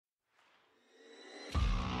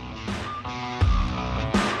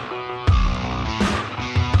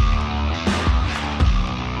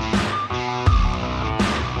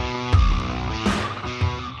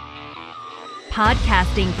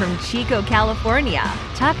Podcasting from Chico, California,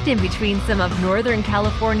 tucked in between some of Northern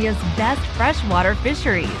California's best freshwater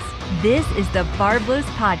fisheries. This is the Barbless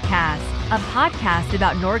Podcast, a podcast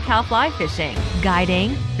about NorCal fly fishing,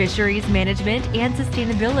 guiding, fisheries management, and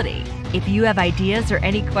sustainability. If you have ideas or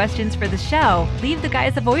any questions for the show, leave the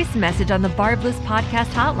guys a voice message on the Barbless Podcast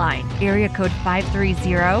hotline, area code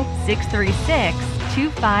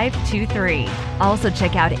 530-636-2523. Also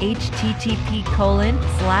check out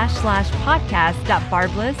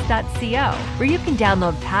http://podcast.barbless.co, where you can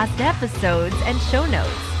download past episodes and show notes.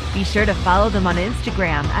 Be sure to follow them on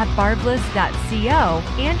Instagram at Barbless.co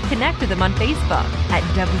and connect with them on Facebook at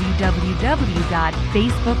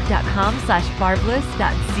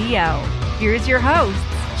www.facebook.com/Barbless.co. Here's your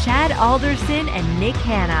hosts, Chad Alderson and Nick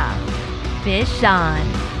Hanna. Fish on.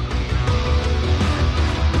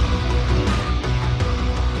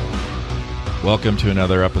 Welcome to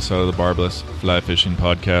another episode of the Barbless Fly Fishing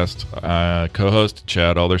Podcast. Co-host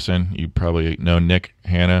Chad Alderson. You probably know Nick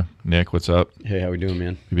Hanna. Nick, what's up? Hey, how we doing,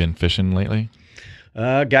 man? You been fishing lately?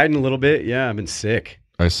 Guiding a little bit. Yeah, I've been sick.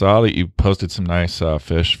 I saw that you posted some nice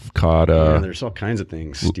fish caught. Yeah, there's all kinds of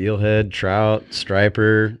things: steelhead, trout,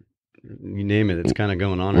 striper, you name it. It's kind of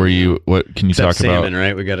going on. Were you? What can you Except talk salmon, about?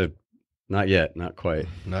 right? We got to. Not yet. Not quite.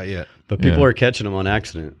 Not yet. But people are catching them on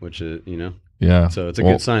accident, which is, Yeah. So it's a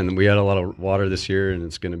good sign. We had a lot of water this year, and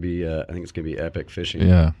it's going to be. I think it's going to be epic fishing.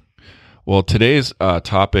 Yeah. Well, today's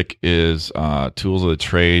topic is tools of the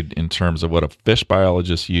trade in terms of what a fish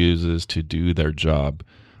biologist uses to do their job.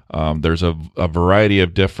 There's a variety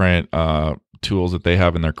of different tools that they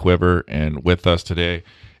have in their quiver, and with us today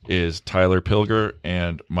is Tyler Pilger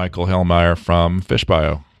and Michael Hellmier from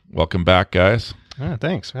FishBio. Welcome back, guys.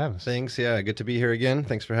 Thanks for having us. Thanks. Yeah, good to be here again.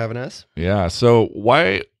 Thanks for having us. Yeah. So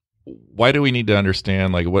why do we need to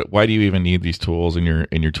understand, like, why do you even need these tools in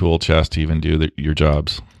your tool chest to even do your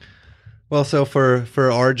jobs? Well, so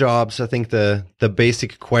for our jobs, I think the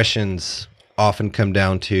basic questions often come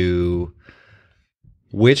down to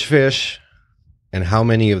which fish and how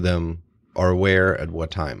many of them are where at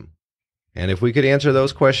what time. And if we could answer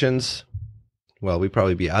those questions, well, we'd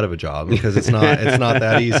probably be out of a job because it's not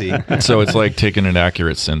that easy. So it's like taking an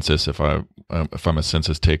accurate census if I'm a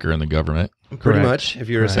census taker in the government. Pretty much, if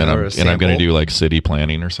you're a and sample. I'm going to do like city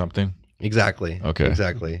planning or something. Exactly. Okay.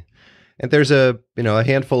 Exactly. And there's a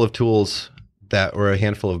handful of tools or a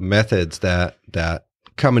handful of methods that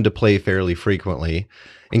come into play fairly frequently,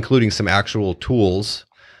 including some actual tools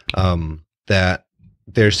that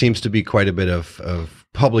there seems to be quite a bit of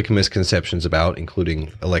public misconceptions about, including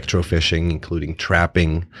electrofishing, including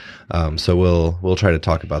trapping. So we'll try to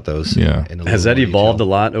talk about those. Yeah. Has that evolved a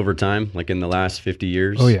lot over time, like in the last 50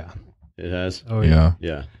 years? Oh, yeah. It has? Oh, yeah.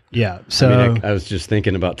 Yeah. Yeah. So I was just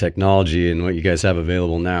thinking about technology and what you guys have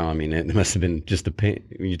available now. I mean, it must have been just a pain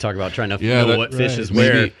when you talk about trying to know what fish is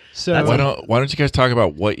where. So why don't you guys talk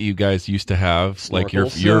about what you guys used to have, Snorkels? like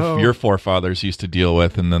your forefathers used to deal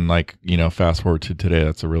with, and then fast forward to today.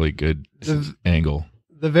 That's a really good angle.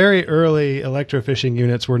 the very early electrofishing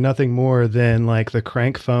units were nothing more than like the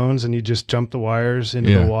crank phones, and you just jump the wires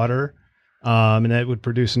into the water. And that would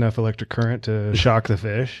produce enough electric current to shock the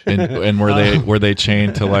fish. And were they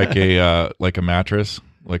chained to like a mattress,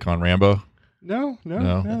 like on Rambo? No.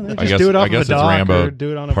 I guess do it off of a it's dock Rambo or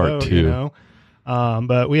do it on a part boat, 2.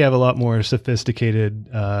 But we have a lot more sophisticated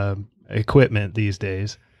equipment these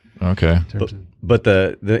days. Okay. But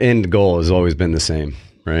the end goal has always been the same,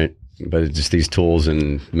 right? But it's just these tools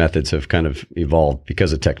and methods have kind of evolved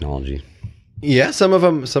because of technology. Yeah, some of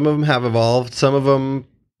them have evolved. Some of them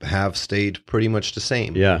have stayed pretty much the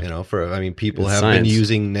same. Yeah. People It's have science. been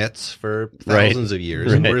using nets for thousands of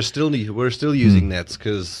years, and we're still using nets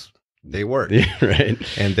because they work. Yeah, right.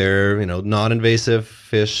 And they're, non-invasive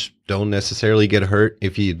fish don't necessarily get hurt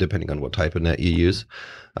depending on what type of net you use.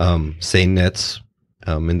 Seine nets,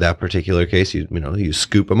 in that particular case, you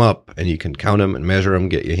scoop them up and you can count them and measure them,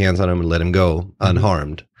 get your hands on them and let them go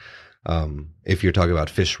unharmed. If you're talking about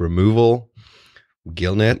fish removal,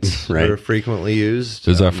 gill nets are frequently used.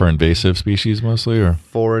 Is that for invasive species mostly, or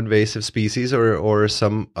for invasive species, or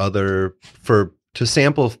some other to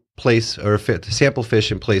sample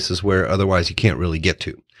fish in places where otherwise you can't really get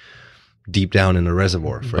to, deep down in a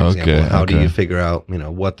reservoir, for example. How do you figure out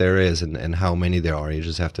what there is and how many there are? You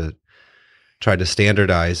just have to try to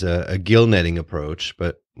standardize a gill netting approach.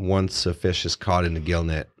 But once a fish is caught in a gill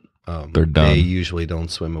net, they're done. They usually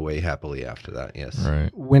don't swim away happily after that. Yes.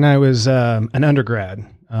 Right. When I was an undergrad,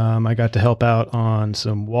 I got to help out on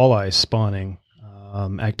some walleye spawning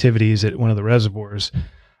activities at one of the reservoirs,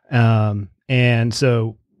 and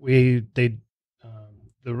so the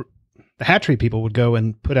hatchery people would go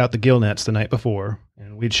and put out the gill nets the night before,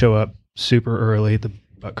 and we'd show up super early at the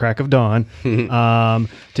crack of dawn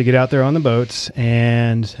to get out there on the boats.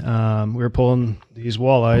 And we were pulling these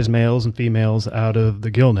walleyes, males and females, out of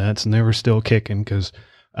the gill nets, and they were still kicking because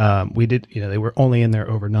they were only in there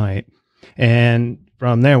overnight. And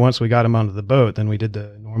from there, once we got them onto the boat, then we did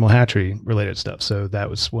the normal hatchery related stuff. So that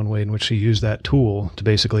was one way in which she used that tool to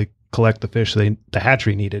basically collect the fish the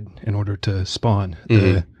hatchery needed in order to spawn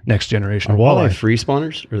the next generation of walleye. Free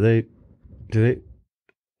spawners? Do they?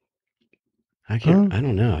 I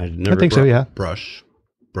don't know. I think so. Yeah. Brush.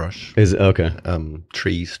 Is it okay?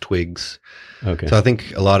 Trees, twigs. Okay. So I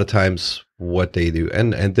think a lot of times what they do,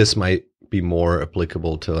 and this might be more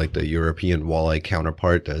applicable to like the European walleye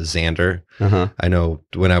counterpart, Xander. I know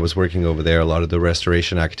when I was working over there, a lot of the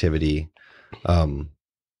restoration activity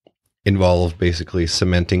involved basically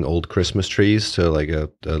cementing old Christmas trees to like a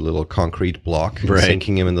little concrete block, and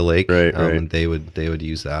sinking them in the lake. Right. And they would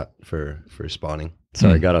use that for spawning.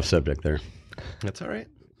 Sorry, I got off subject there. That's all right.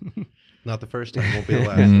 Not the first time, won't be the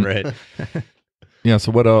last. Right. Yeah.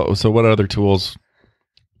 So what other tools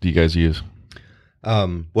do you guys use?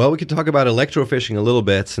 Well, we could talk about electrofishing a little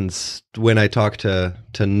bit, since when I talk to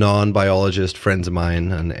non-biologist friends of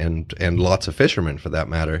mine and lots of fishermen for that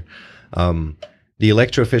matter, the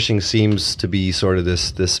electrofishing seems to be sort of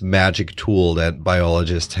this magic tool that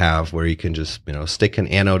biologists have, where you can just stick an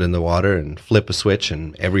anode in the water and flip a switch,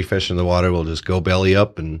 and every fish in the water will just go belly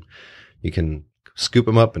up, and you can scoop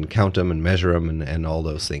them up and count them and measure them and all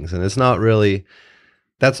those things. And that's not really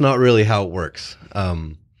how it works.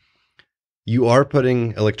 You are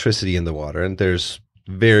putting electricity in the water, and there's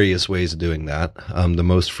various ways of doing that. The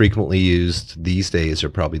most frequently used these days are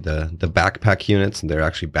probably the backpack units, and they're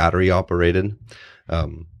actually battery operated.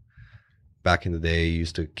 Back in the day, you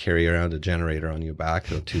used to carry around a generator on your back,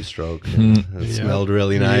 a 2-stroke. It smelled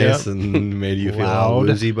really nice and made you feel all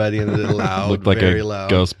woozy by the end of the loud. Looked like very a loud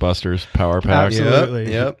Ghostbusters power pack.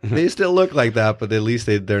 Absolutely. Yep. They still look like that, but at least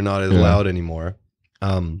they're not as loud anymore.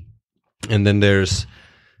 And then there's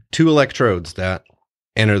 2 electrodes that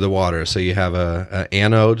enter the water. So you have a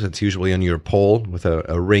anode that's usually on your pole with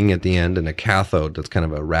a ring at the end, and a cathode that's kind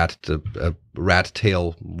of a rat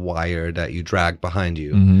tail wire that you drag behind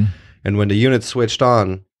you. And when the unit's switched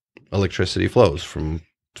on, electricity flows from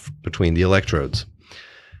between the electrodes.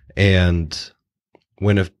 And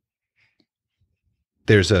when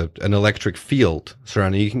there's an electric field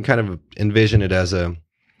surrounding, you can kind of envision it as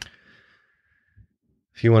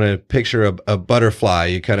if you want to picture a butterfly,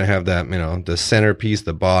 you kind of have that, the centerpiece,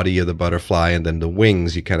 the body of the butterfly, and then the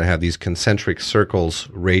wings, you kind of have these concentric circles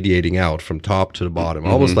radiating out from top to the bottom,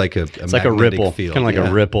 almost like it's like a ripple, field. Kind of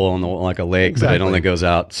like a ripple on like a lake, but it only goes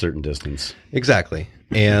out a certain distance. Exactly.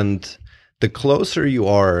 And the closer you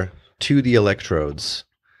are to the electrodes,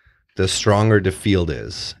 the stronger the field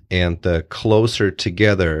is, and the closer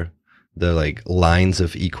together the like lines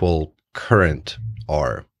of equal current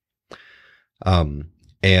are.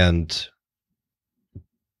 And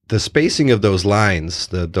the spacing of those lines,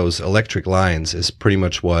 those electric lines, is pretty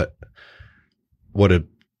much what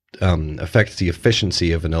affects the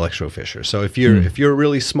efficiency of an electrofisher. So if you're a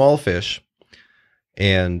really small fish,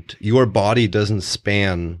 and your body doesn't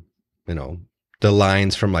span, the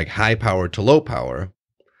lines from like high power to low power,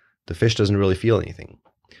 the fish doesn't really feel anything.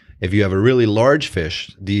 If you have a really large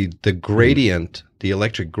fish, the gradient, the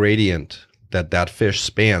electric gradient that fish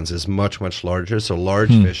spans is much, much larger. So large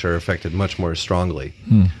fish are affected much more strongly.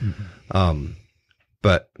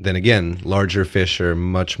 But then again, larger fish are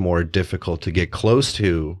much more difficult to get close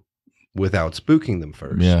to without spooking them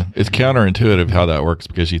first. Yeah, it's counterintuitive how that works,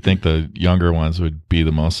 because you think the younger ones would be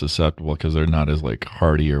the most susceptible because they're not as like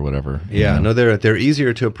hardy or whatever. Yeah, no, they're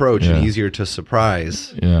easier to approach and easier to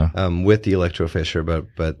surprise with the electrofisher,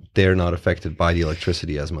 but they're not affected by the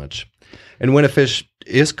electricity as much. And when a fish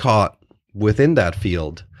is caught within that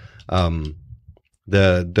field,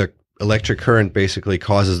 the electric current basically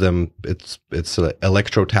causes them, it's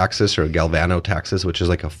electrotaxis or galvanotaxis, which is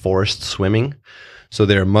like a forced swimming. So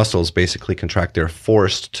their muscles basically contract. They're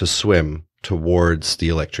forced to swim towards the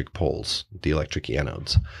electric poles, the electric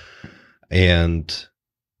anodes. And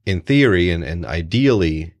in theory and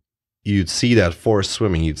ideally, you'd see that forced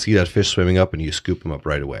swimming. You'd see that fish swimming up, and you scoop them up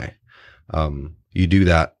right away. You do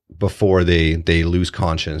that before they lose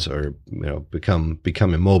conscience or become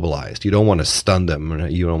immobilized. You don't want to stun them.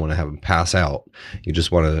 You don't want to have them pass out. You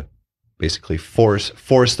just want to basically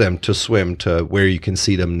force them to swim to where you can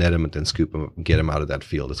see them, net them, and then scoop them up and get them out of that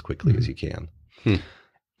field as quickly as you can.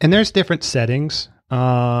 And there's different settings.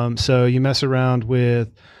 So you mess around with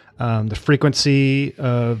the frequency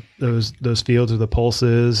of those fields or the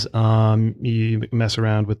pulses. You mess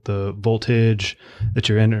around with the voltage that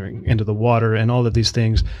you're entering into the water and all of these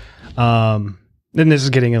things. Then this is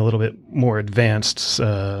getting a little bit more advanced,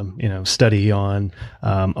 study on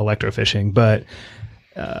electrofishing. But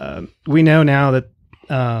we know now that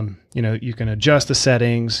you can adjust the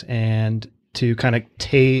settings and to kind of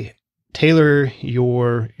tailor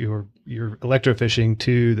your electrofishing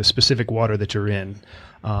to the specific water that you're in,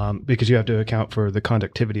 because you have to account for the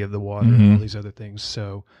conductivity of the water and all these other things.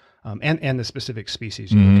 So, and the specific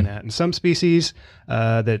species you're looking at. And some species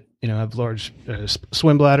that have large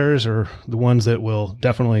swim bladders are the ones that will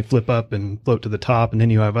definitely flip up and float to the top, and then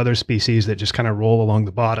you have other species that just kind of roll along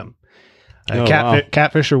the bottom.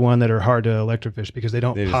 Catfish are one that are hard to electrofish because they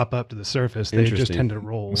don't pop up to the surface. They just tend to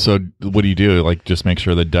roll. So what do you do? Like just make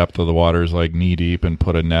sure the depth of the water is like knee deep and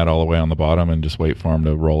put a net all the way on the bottom and just wait for them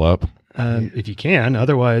to roll up? If you can.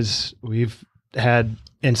 Otherwise, we've had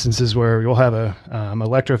instances where you'll have a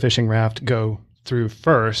electrofishing raft go through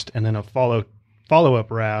first and then a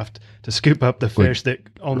follow-up raft to scoop up the fish that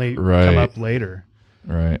only come up later.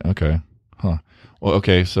 Right. Okay. Huh. Well,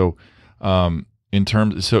 okay. So, do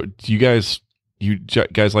you guys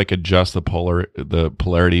like adjust the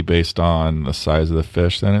polarity based on the size of the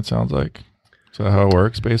fish? Then it sounds like, is that how it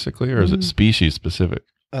works basically, or is it species specific?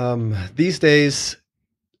 These days,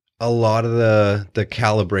 a lot of the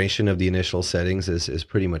calibration of the initial settings is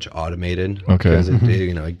pretty much automated. Okay.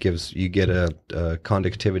 Because you get a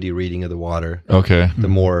conductivity reading of the water. Okay. The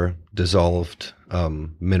more dissolved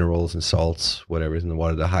minerals and salts, whatever is in the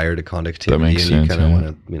water, the higher the conductivity. That makes sense, you kind of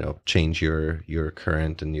want to change your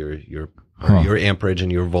current and your amperage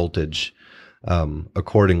and your voltage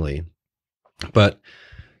accordingly. But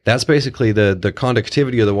that's basically the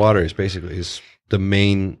conductivity of the water is the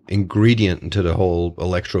main ingredient into the whole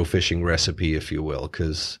electrofishing recipe, if you will,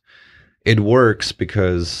 because it works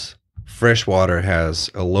because fresh water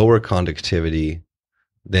has a lower conductivity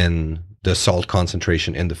than the salt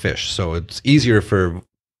concentration in the fish. So it's easier for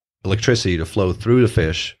electricity to flow through the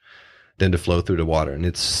fish than to flow through the water. And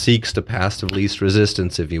it seeks the path of least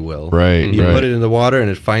resistance, if you will. Right. You put it in the water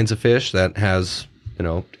and it finds a fish that has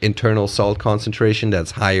internal salt concentration that's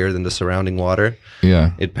higher than the surrounding water.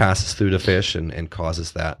 Yeah. It passes through the fish and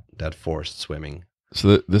causes that forced swimming.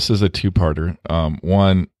 So this is a two-parter.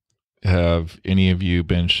 One, have any of you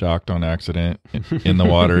been shocked on accident in the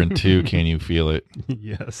water? And two, can you feel it?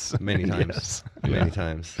 Yes. Many times. Yes. Many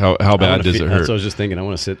times. How bad does it hurt? That's what I was just thinking. I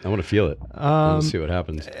want to feel it. I want to see what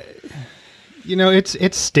happens.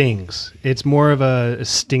 It stings. It's more of a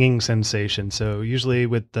stinging sensation. So usuly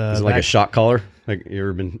with is it like a shock collar? Like you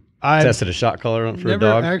ever been tested a shock collar on for a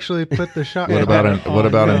dog? Never actually put the shock. What about a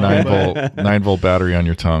 9-volt battery on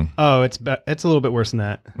your tongue? Oh, it's a little bit worse than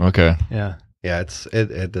that. Okay. Yeah. Yeah,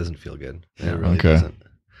 it doesn't feel good. It really Okay. doesn't.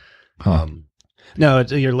 Huh. No,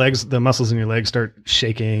 your legs, the muscles in your legs start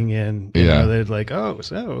shaking, and they're like,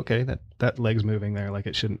 okay, that leg's moving there like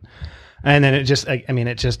it shouldn't, and then it just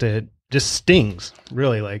stings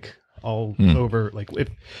really, like all over, like if.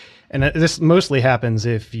 And this mostly happens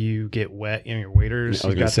if you get wet in your waders.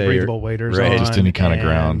 You've got the breathable waders on. Just any kind of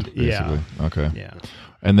ground, basically. Yeah. Okay. Yeah.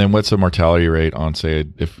 And then what's the mortality rate on, say,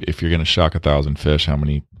 if you're going to shock 1,000 fish, how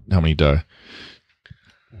many die?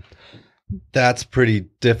 That's pretty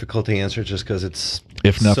difficult to answer just because it's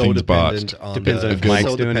if nothing's so botched. Depends on if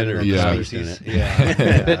Mike's doing it or yeah. species.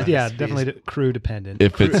 Yeah, definitely crew dependent.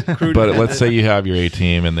 If it's but let's say you have your A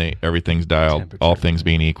team and everything's dialed, all things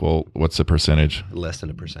being equal, what's the percentage? Less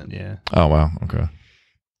than 1%. Yeah. Oh wow, okay.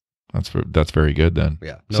 That's very good then.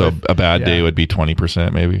 Yeah. So a bad day would be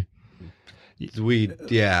 20% maybe. If we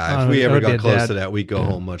ever got close to that, we'd go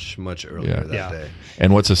home much earlier that day.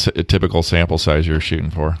 And what's a typical sample size you're shooting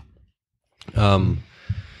for? I'm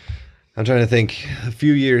trying to think. A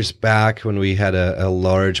few years back when we had a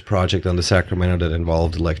large project on the Sacramento that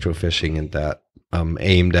involved electrofishing and that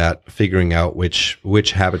aimed at figuring out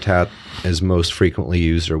which habitat is most frequently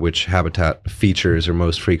used or which habitat features are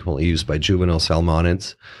most frequently used by juvenile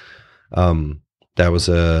salmonids. That was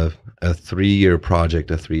a 3-year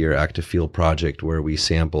project, a 3-year active field project where we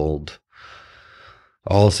sampled,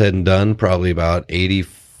 all said and done, probably about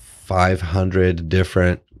 8,500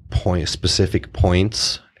 different specific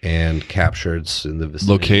points and captured in the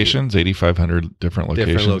vicinity. Locations, 8,500 different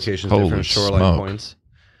locations. Holy different shoreline smoke. points.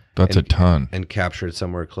 That's a ton. And captured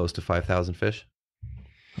somewhere close to 5,000 fish.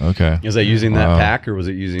 Okay. Is that using that pack or was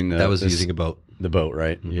it using that was using a boat? The boat,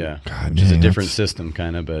 right? Mm-hmm. Yeah. God, which is a different system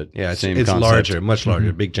kind of, but same it's concept. larger, much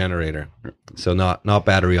larger, big generator. So not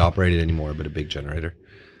battery operated anymore, but a big generator.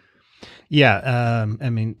 Yeah.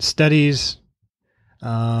 Studies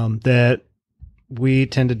that we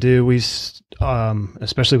tend to do,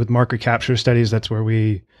 especially with marker capture studies, that's where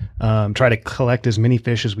we try to collect as many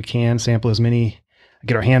fish as we can, sample as many,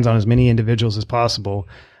 get our hands on as many individuals as possible,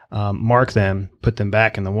 mark them, put them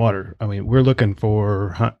back in the water. I mean, we're looking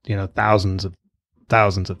for thousands of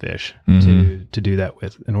fish to do that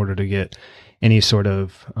with in order to get any sort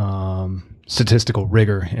of statistical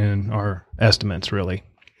rigor in our estimates, really.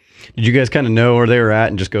 Did you guys kind of know where they were at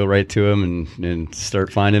and just go right to them and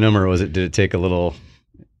start finding them, or did it take a little?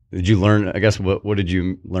 Did you learn? I guess what did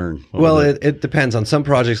you learn? It depends on some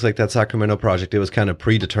projects like that Sacramento project. It was kind of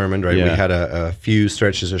predetermined, right? Yeah. We had a few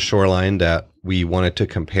stretches of shoreline that we wanted to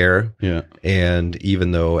compare. Yeah. And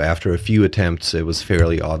even though after a few attempts, it was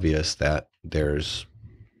fairly obvious that there's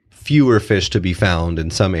fewer fish to be found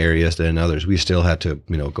in some areas than in others, we still had to,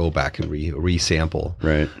 go back and resample.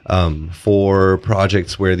 Right. For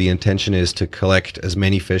projects where the intention is to collect as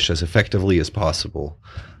many fish as effectively as possible,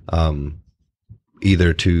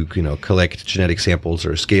 either to, collect genetic samples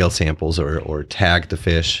or scale samples or tag the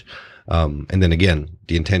fish. And then again,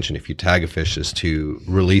 the intention, if you tag a fish, is to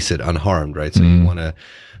release it unharmed, right? So you want to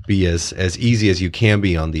be as easy as you can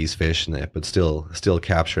be on these fish, but still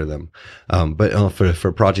capture them. But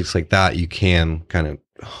for projects like that, you can kind of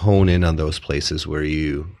hone in on those places where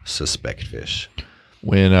you suspect fish.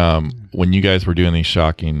 When you guys were doing these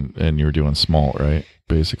shocking and you were doing smolt, right?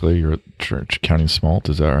 Basically, you're counting smolt.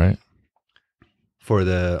 Is that right?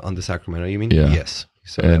 On the Sacramento, you mean? Yeah. Yes.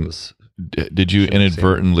 So and that was. Did you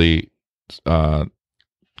inadvertently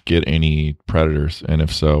get any predators, and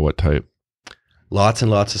if so, what type? Lots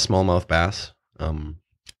and lots of smallmouth bass.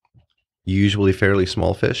 Usually fairly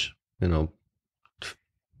small fish,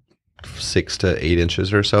 6 to 8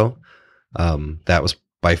 inches or so. That was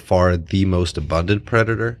by far the most abundant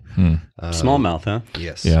predator. Smallmouth, huh?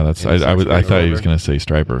 Yes. Yeah, that's. I thought he was going to say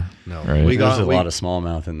striper. No, right? There's a lot of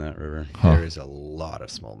smallmouth in that river. There is a lot of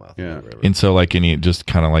smallmouth in that river. And so, like just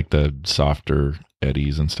kind of like the softer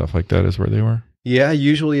eddies and stuff like that is where they were. Yeah,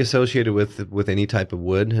 usually associated with any type of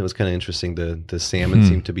wood. It was kind of interesting. The salmon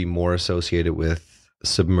seemed to be more associated with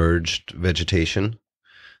submerged vegetation,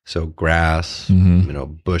 so grass,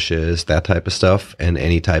 bushes, that type of stuff, and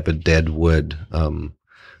any type of dead wood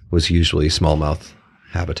was usually smallmouth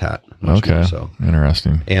habitat. Okay, so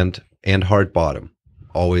interesting. And hard bottom,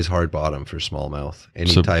 always hard bottom for smallmouth.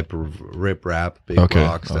 Any type of riprap, big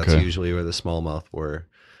rocks. That's usually where the smallmouth were.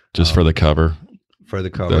 Just for the cover. For the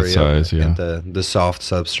cover, that size, and the soft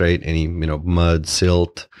substrate, any mud,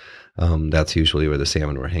 silt, that's usually where the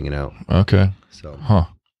salmon were hanging out. Okay. So,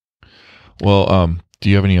 well, do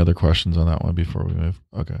you have any other questions on that one before we move?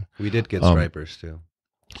 Okay. We did get stripers too.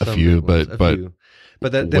 A few, but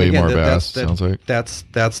then way again, more bass. Sounds like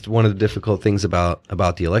that's one of the difficult things about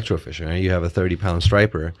the electrofishing. Right? You have a 30-pound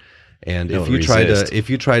striper, and if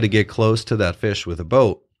you try to get close to that fish with a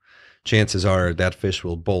boat, chances are that fish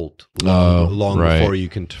will bolt long before you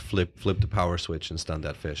can flip the power switch and stun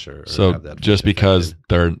that fish. Or so have that fish just because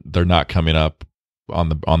affected. they're not coming up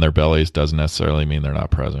on their bellies doesn't necessarily mean they're not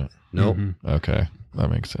present. Nope. Okay, that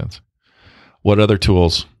makes sense. What other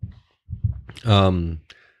tools?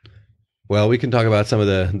 Well, we can talk about some of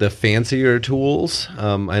the fancier tools.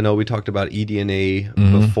 I know we talked about eDNA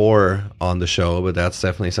before on the show, but that's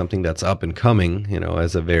definitely something that's up and coming,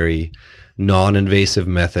 as a very non-invasive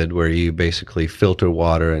method where you basically filter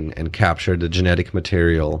water and capture the genetic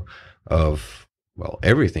material of,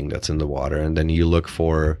 everything that's in the water. And then you look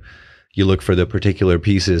for the particular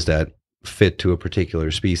pieces that fit to a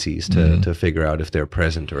particular species to figure out if they're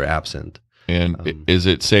present or absent. And is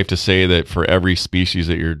it safe to say that for every species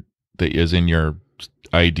that is in your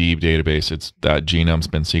ID database, it's that genome's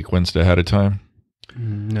been sequenced ahead of time?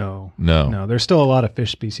 No. There's still a lot of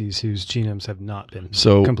fish species whose genomes have not been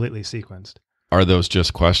completely sequenced. Are those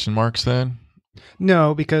just question marks then?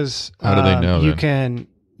 No, because how do they know?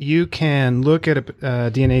 You can look at a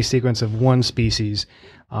DNA sequence of one species,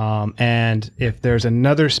 and if there's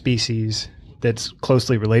another species that's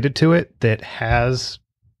closely related to it that has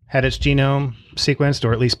had its genome sequenced,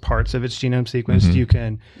 or at least parts of its genome sequenced, you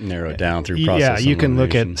can narrow it down through process. Yeah, you can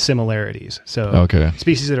look at similarities. So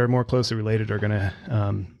species that are more closely related are going to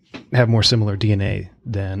have more similar DNA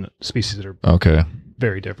than species that are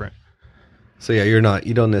very different. So yeah,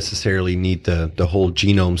 you don't necessarily need the whole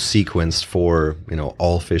genome sequenced for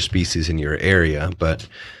all fish species in your area, but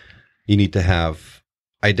you need to have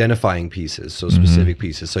identifying pieces, so specific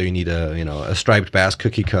pieces. So you need a striped bass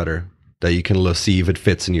cookie cutter that you can see if it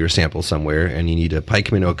fits in your sample somewhere, and you need a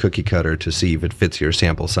pike minnow cookie cutter to see if it fits your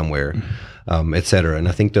sample somewhere, et cetera. And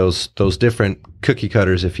I think those different cookie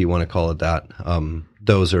cutters, if you want to call it that,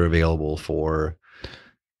 those are available for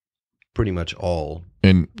pretty much all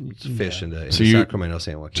And fish in the So you Sacramento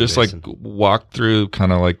San Joaquin just Basin. like walk through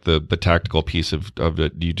kind of like the tactical piece of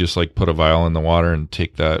it. Do you just like put a vial in the water and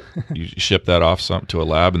take that, you ship that off to a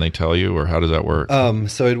lab and they tell you, or how does that work?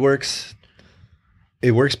 So it works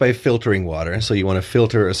by filtering water. So you want to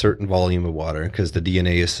filter a certain volume of water because the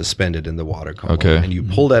DNA is suspended in the water column. Okay. And you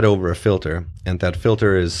pull that over a filter, and that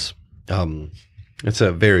filter is it's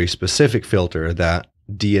a very specific filter that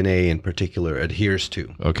DNA in particular adheres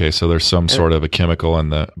to. Okay, so there's some sort of a chemical in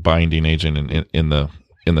the binding agent in the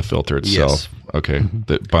filter itself. Yes. Okay,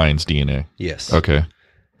 that binds DNA. Yes. Okay.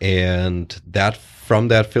 And that from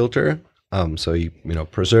that filter, so you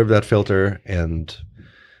preserve that filter, and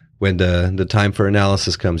when the time for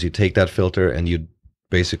analysis comes, you take that filter and you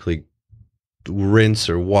basically rinse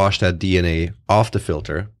or wash that DNA off the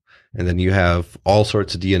filter, and then you have all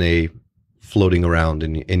sorts of DNA floating around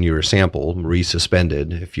in your sample,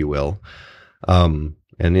 resuspended, if you will. And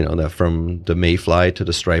that from the mayfly to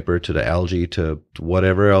the striper to the algae to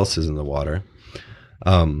whatever else is in the water.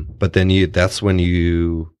 But then that's when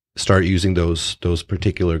you start using those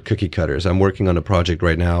particular cookie cutters. I'm working on a project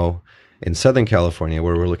right now in Southern California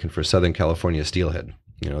where we're looking for Southern California steelhead.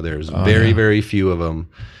 There's very few of them.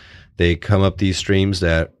 They come up these streams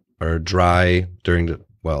that are dry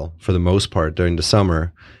for the most part during the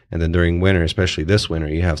summer. And then during winter, especially this winter,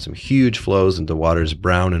 you have some huge flows and the water's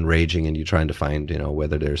brown and raging, and you're trying to find,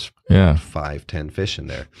 whether there's 5-10 fish in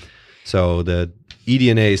there. So the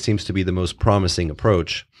eDNA seems to be the most promising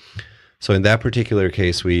approach. So in that particular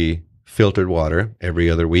case, we filtered water every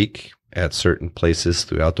other week at certain places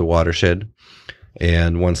throughout the watershed.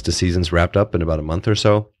 And once the season's wrapped up in about a month or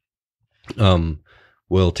so,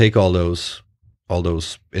 we'll take all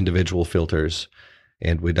those individual filters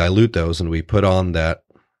and we dilute those, and we put on that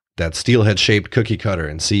steelhead shaped cookie cutter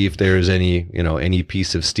and see if there is any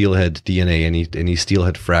piece of steelhead DNA, any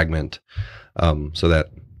steelhead fragment. So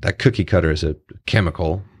that cookie cutter is a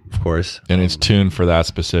chemical, of course, and it's tuned for that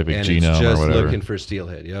specific and genome it's just or whatever. looking for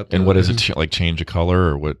steelhead. Yep. And what does it like change a color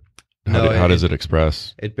or what? How does it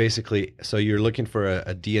express? It basically, so you're looking for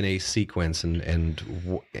a DNA sequence, and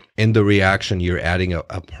in the reaction, you're adding a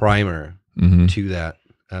primer to that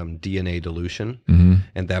DNA dilution,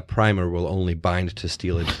 and that primer will only bind to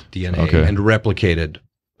steelhead DNA and replicate it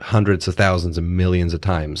hundreds of thousands and millions of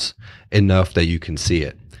times, enough that you can see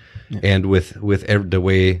it. Yeah. And with the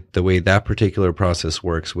way that particular process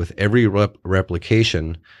works, with every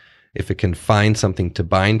replication, if it can find something to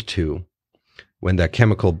bind to, when that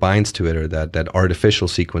chemical binds to it, or that artificial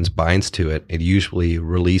sequence binds to it, it usually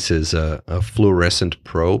releases a fluorescent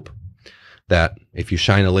probe that if you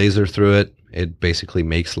shine a laser through it, it basically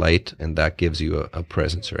makes light, and that gives you a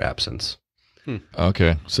presence or absence.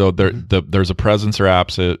 Okay, so there's a presence or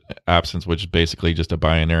absence, which is basically just a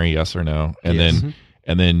binary yes or no, and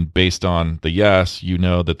then based on the yes,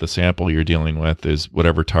 that the sample you're dealing with is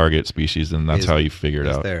whatever target species, and that's how you figure it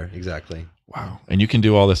out. There, exactly. Wow, and you can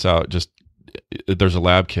do all this out just. There's a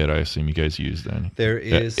lab kit, I assume you guys use then. There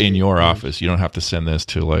is in your office. You don't have to send this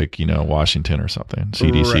to Washington or something,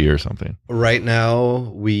 CDC or something. Right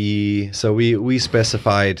now, we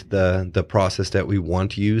specified the process that we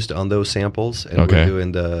want used on those samples, and we're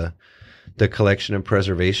doing the collection and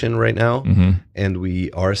preservation right now, and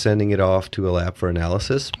we are sending it off to a lab for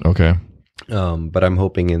analysis. Okay. But I'm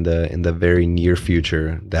hoping in the very near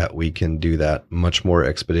future that we can do that much more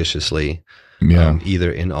expeditiously.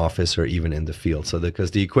 Either in office or even in the field. So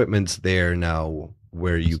because the equipment's there now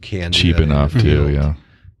where you can cheap enough too,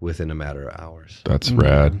 within a matter of hours. That's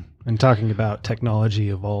rad. And talking about technology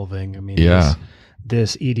evolving, I mean,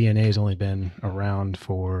 this eDNA has only been around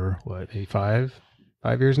for what, 5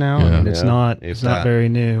 years now. I mean, it's not very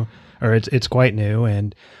new, or it's quite new,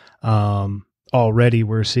 and already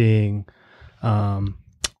we're seeing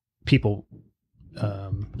people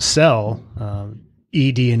sell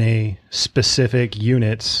eDNA specific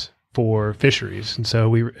units for fisheries. And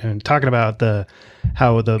so and talking about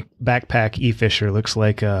how the backpack eFisher looks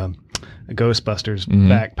like a Ghostbusters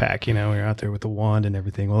backpack, you're out there with the wand and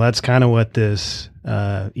everything. Well, that's kind of what this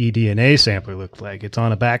eDNA sampler looked like. It's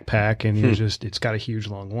on a backpack, and it's got a huge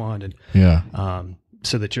long wand, and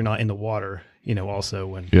so that you're not in the water, also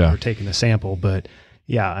when you're taking the sample. But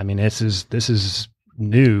I mean, this is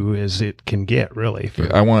new as it can get, really,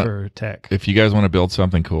 for tech. If you guys want to build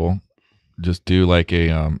something cool, just do like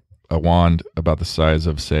a wand about the size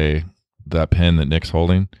of, say, that pen that Nick's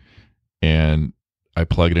holding, and I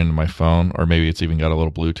plug it into my phone, or maybe it's even got a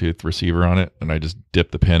little Bluetooth receiver on it, and I just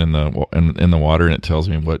dip the pen in the water, and it tells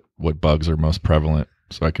me what bugs are most prevalent,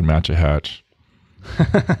 so I can match a hatch.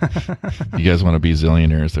 You guys want to be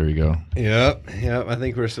zillionaires? There you go. Yep. I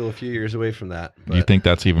think we're still a few years away from that. Do you think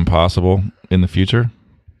that's even possible in the future?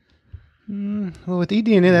 Well, with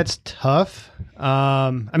eDNA, that's tough.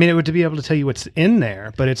 I mean, it would to be able to tell you what's in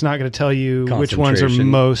there, but it's not going to tell you which ones are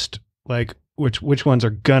most like which ones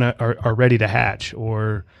are ready to hatch,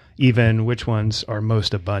 or even which ones are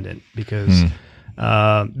most abundant, because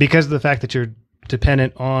of the fact that you're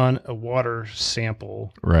dependent on a water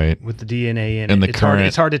sample, right, with the DNA in and it.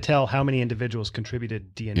 It's hard to tell how many individuals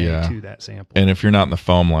contributed DNA to that sample. And if you're not in the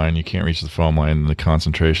foam line, you can't reach the foam line, the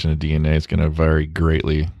concentration of DNA is going to vary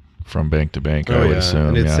greatly from bank to bank, I would assume.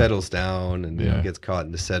 And it settles down and it gets caught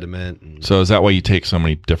in the sediment. So is that why you take so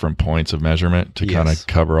many different points of measurement to kind of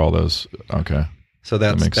cover all those? Okay. So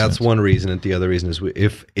that's one reason, and the other reason is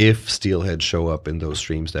if steelhead show up in those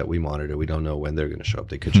streams that we monitor, we don't know when they're going to show up.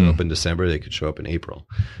 They could show up in December, they could show up in April.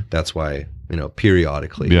 That's why,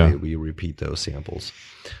 periodically we repeat those samples.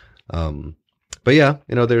 But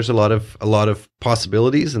there's a lot of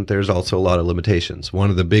possibilities, and there's also a lot of limitations. One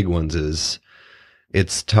of the big ones is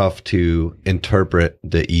it's tough to interpret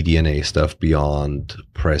the eDNA stuff beyond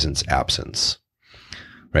presence absence,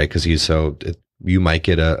 right? Because you might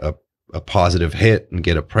get a positive hit and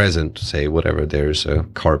get a present, say whatever, there's a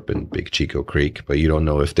carp in Big Chico Creek, but you don't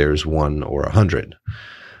know if there's 1 or 100.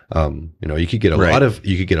 You could get a lot of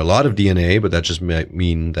DNA, but that just might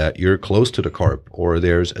mean that you're close to the carp, or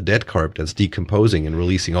there's a dead carp that's decomposing and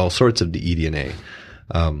releasing all sorts of the eDNA.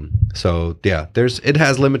 It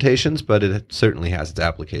has limitations, but it certainly has its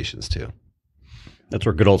applications too. That's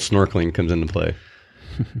where good old snorkeling comes into play.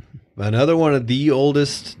 Another one of the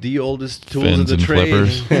oldest tools Fins of the and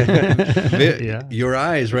trade. Your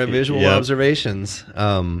eyes, right? Visual observations.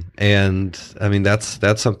 And I mean, that's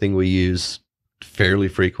something we use fairly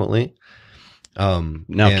frequently.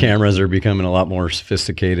 Now cameras are becoming a lot more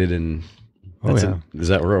sophisticated, and is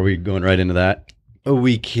that where are we going right into that?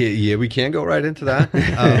 We can go right into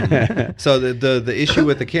that. So the issue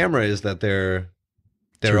with the camera is that they're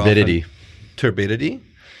turbidity,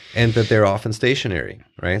 and that they're often stationary,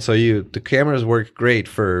 right? So the cameras work great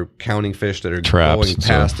for counting fish that are going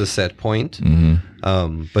past a set point.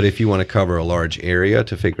 Mm-hmm. But if you want to cover a large area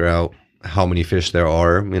to figure out how many fish there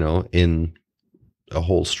are, in a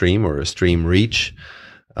whole stream or a stream reach,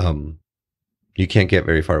 you can't get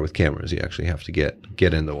very far with cameras. You actually have to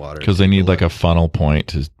get in the water. Because they need like a funnel point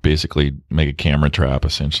to basically make a camera trap,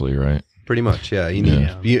 essentially, right? Pretty much, yeah. You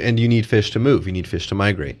need fish to move. You need fish to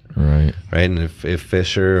migrate, right? And if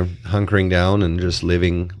fish are hunkering down and just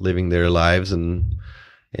living their lives in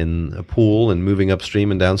a pool and moving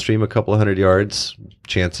upstream and downstream a couple of 100 yards,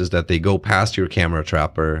 chances that they go past your camera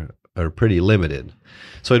trap are pretty limited.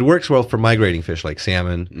 So it works well for migrating fish like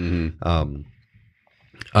salmon. Mm-hmm.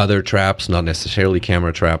 Other traps, not necessarily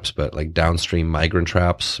camera traps, but like downstream migrant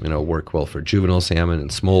traps, work well for juvenile salmon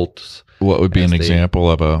and smolts. What would be an example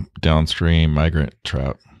of a downstream migrant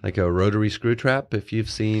trap? Like a rotary screw trap, if you've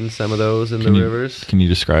seen some of those in the rivers. Can you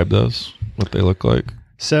describe those, what they look like?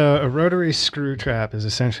 So a rotary screw trap is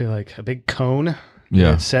essentially like a big cone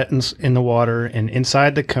that's set in the water, and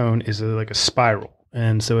inside the cone is like a spiral.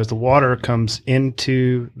 And so as the water comes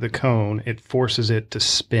into the cone, it forces it to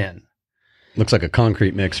spin. Looks like a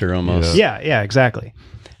concrete mixer almost. Yeah, exactly.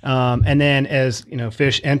 And then as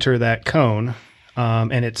fish enter that cone,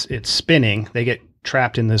 and it's spinning, they get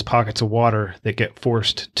trapped in those pockets of water that get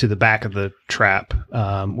forced to the back of the trap,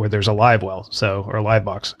 where there's a live well, or a live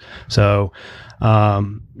box. So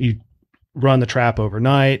you run the trap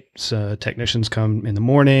overnight. So technicians come in the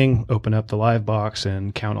morning, open up the live box,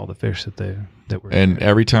 and count all the fish that were. And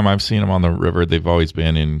every time I've seen them on the river, they've always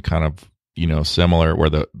been in kind of similar, where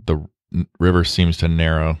the river seems to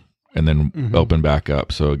narrow and then open back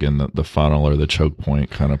up. So again, the funnel or the choke point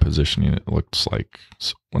kind of positioning, it looks like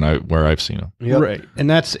where I've seen them. Yep. Right, and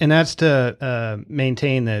that's to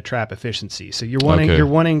maintain the trap efficiency. So you're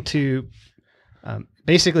wanting to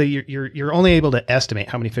basically you're only able to estimate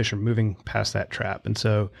how many fish are moving past that trap, and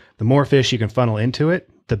so the more fish you can funnel into it,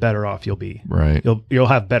 the better off you'll be. Right, you'll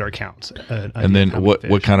have better counts. And then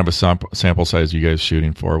what kind of a sample size are you guys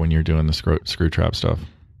shooting for when you're doing the screw trap stuff?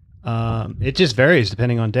 It just varies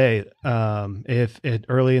depending on day. If it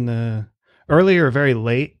early or very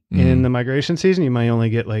late in the migration season, you might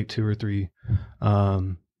only get like 2 or 3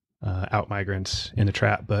 out migrants in the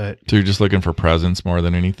trap. But so you're just looking for presence more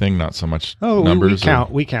than anything, not so much numbers.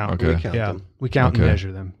 We count. Okay. We count and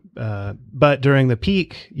measure them. But during the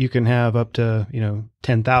peak, you can have up to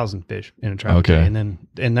 10,000 fish in a trap. Okay. Day. And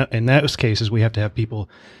then in those cases, we have to have people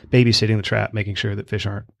babysitting the trap, making sure that fish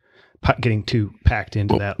aren't getting too packed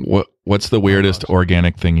into that. What's the weirdest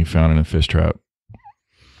organic thing you found in a fish trap?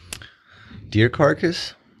 Deer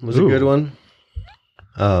carcass was a good one.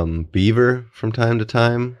 Beaver from time to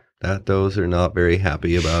time. Those are not very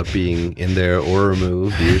happy about being in there or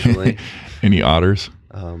removed usually. Any otters?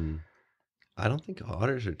 I don't think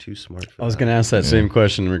otters are too smart for I was going to ask that same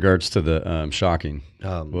question in regards to the shocking.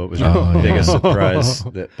 What was Oh, the yeah. biggest surprise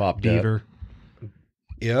that popped Beaver.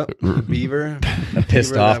 Yep, beaver. A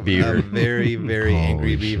pissed off A beaver. very, very Holy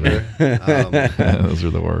angry shit. beaver. Yeah, those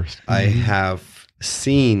are the worst. I have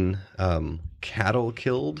seen cattle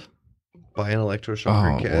killed by an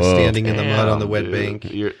electroshocker cat whoa. standing in the mud on the wet Dude,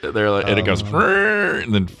 bank. They're like, and it goes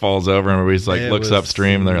and then falls over, and everybody's like It looks was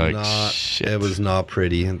upstream, and they're like, not- shit. It was not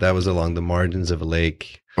pretty. That was along the margins of a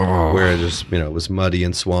lake Oh. where it just, it was muddy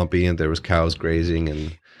and swampy, and there was cows grazing,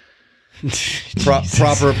 and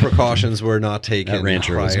proper precautions were not taken. That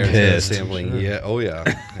rancher was prior to pissed. sampling. Sure. Yeah. Oh yeah.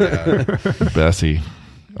 Yeah. Bessie,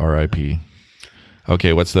 R.I.P.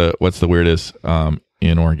 Okay, what's the weirdest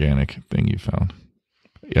inorganic thing you found?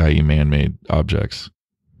 Yeah, you man-made objects.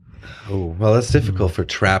 Oh well, that's difficult for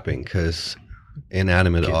trapping because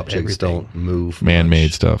inanimate objects everything. don't move. Man-made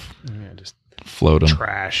much. stuff. Yeah, just Float them.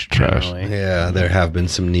 trash. Trash. generally. Yeah, there have been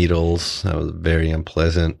some needles. That was very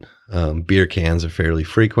unpleasant. Beer cans are fairly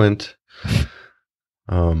frequent.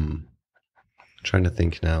 Trying to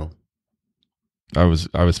think now. I was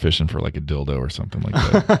fishing for like a dildo or something like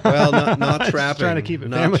that. Well, not Just trapping. trying to keep it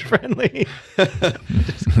Not family tra- friendly.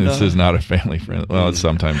 This is not a family friend. Well, it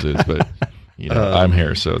sometimes is, but I'm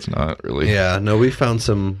here, so it's not really. Yeah, no, we found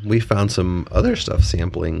some other stuff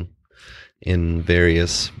sampling in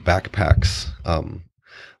various backpacks.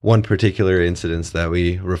 One particular incident that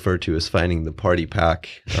we refer to as finding the party pack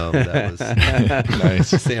that was Nice.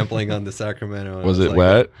 sampling on the Sacramento. Was it like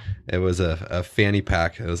wet? It was a fanny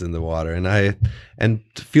pack that was in the water, and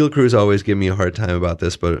field crews always give me a hard time about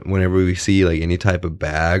this. But whenever we see like any type of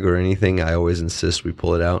bag or anything, I always insist we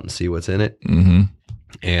pull it out and see what's in it. Mm-hmm.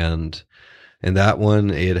 And in that one,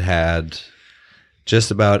 it had just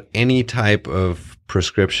about any type of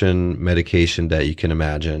prescription medication that you can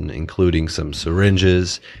imagine, including some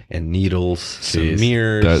syringes and needles, some Jeez.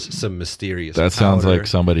 mirrors, some mysterious That sounds powder, like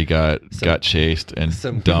somebody got chased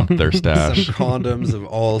and dumped their stash. some condoms of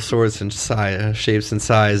all sorts and shapes and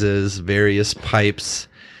sizes, various pipes,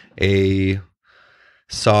 a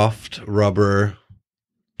soft rubber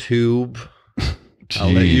tube. I'll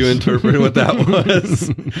let you Jeez. interpret what that was,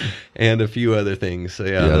 and a few other things. So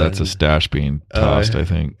Yeah, that's a stash being tossed, I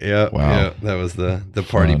think. Yeah, Wow. yeah, that was the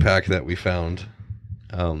party Fun. pack that we found.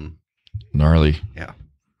 Gnarly. Yeah.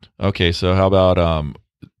 Okay, so how about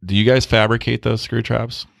do you guys fabricate those screw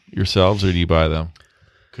traps yourselves, or do you buy them?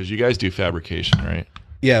 Because you guys do fabrication, right?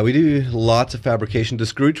 Yeah, we do lots of fabrication. The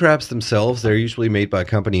screw traps themselves, they're usually made by a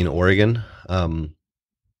company in Oregon,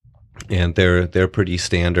 and they're pretty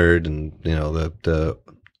standard. And the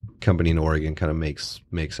company in Oregon kind of makes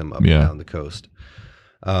them up and down the coast.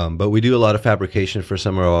 But we do a lot of fabrication for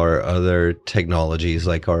some of our other technologies,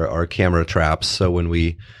 like our camera traps. So when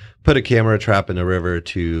we put a camera trap in a river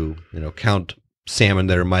to count salmon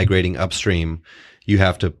that are migrating upstream, you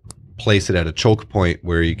have to place it at a choke point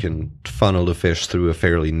where you can funnel the fish through a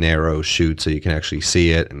fairly narrow chute so you can actually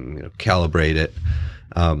see it and calibrate it.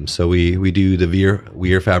 So we do the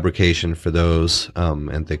weir fabrication for those,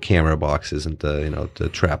 and the camera boxes and the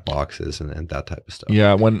trap boxes and that type of stuff.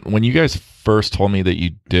 Yeah, when you guys first told me that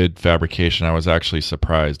you did fabrication, I was actually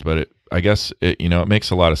surprised, but I guess it makes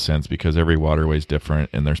a lot of sense because every waterway is different,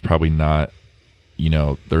 and there's probably not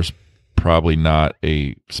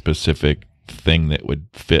a specific thing that would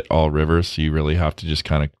fit all rivers, so you really have to just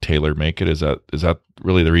kind of tailor make it. Is that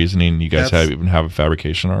really the reasoning you guys even have a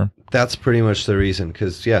fabrication arm? That's pretty much the reason,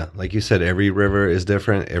 because like you said, every river is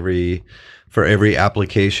different. For every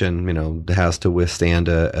application, it has to withstand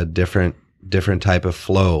a different type of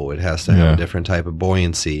flow. It has to have a different type of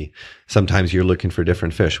buoyancy. Sometimes you're looking for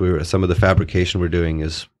different fish. Some of the fabrication we're doing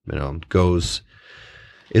is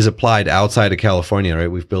applied outside of California, right?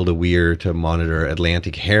 We've built a weir to monitor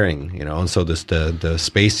Atlantic herring, and so the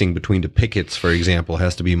spacing between the pickets, for example,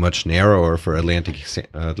 has to be much narrower for Atlantic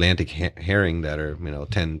herring that are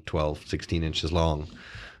 10, 12, 16 inches long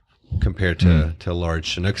compared to large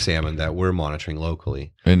Chinook salmon that we're monitoring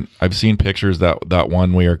locally. And I've seen pictures that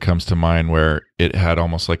one weir comes to mind where it had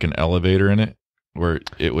almost like an elevator in it, where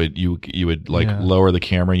you would lower the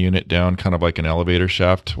camera unit down, kind of like an elevator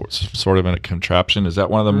shaft, sort of in a contraption. Is that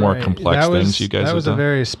one of the more complex things you guys have done? That was a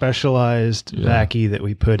very specialized vacuum that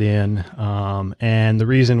we put in, and the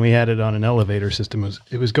reason we had it on an elevator system was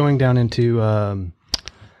it was going down into a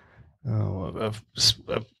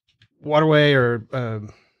waterway or.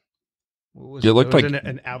 It looked like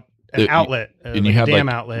an outlet, and like you had a dam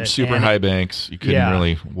like outlet, super and high banks. You couldn't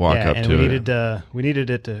really walk up and to we it. needed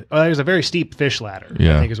it to. Oh, it was a very steep fish ladder.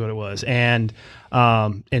 Yeah. I think is what it was. And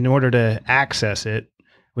in order to access it,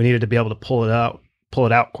 we needed to be able to pull it out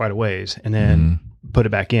quite a ways, and then put it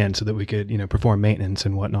back in so that we could perform maintenance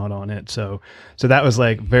and whatnot on it. So that was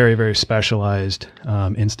like very, very specialized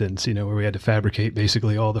instance. Where we had to fabricate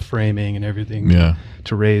basically all the framing and everything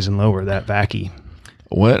to raise and lower that vacuum.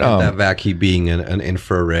 What that vacuum being an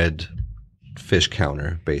infrared fish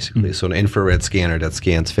counter, basically. So an infrared scanner that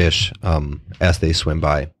scans fish as they swim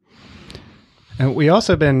by. And we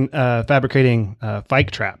also been fabricating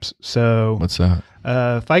fyke traps. So what's that?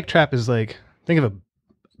 Fyke trap is like, think of a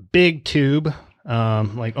big tube,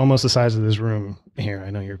 like almost the size of this room here. I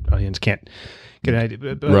know your audience can't get an idea,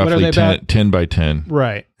 but Roughly what are they 10 by 10.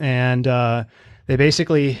 Right. And they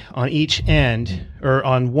basically, on each end, or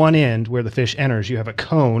on one end where the fish enters, you have a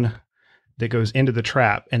cone that goes into the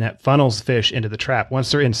trap, and that funnels fish into the trap.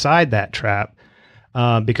 Once they're inside that trap,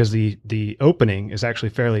 because the opening is actually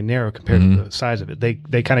fairly narrow compared to the size of it,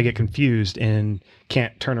 they kind of get confused and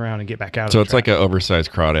can't turn around and get back out of So the it's like an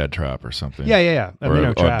oversized crawdad trap or something. Yeah. Or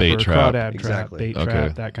a bait trap. Crawdad Exactly. trap, bait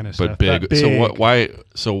trap, that kind of But stuff. big. But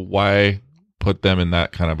So why put them in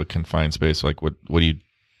that kind of a confined space? Like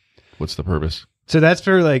what's the purpose? So that's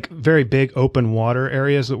for like very big open water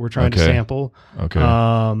areas that we're trying to sample. Okay.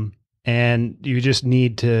 And you just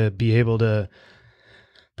need to be able to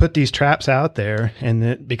put these traps out there,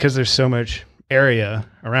 and because there's so much area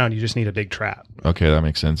around, you just need a big trap. Okay, that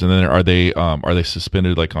makes sense. And then are they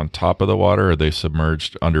suspended like on top of the water? Or are they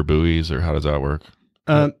submerged under buoys, or how does that work?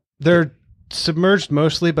 They're submerged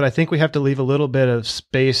mostly, but I think we have to leave a little bit of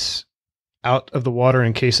space out of the water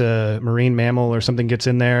in case a marine mammal or something gets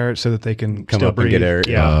in there, so that they can Come still up breathe. and get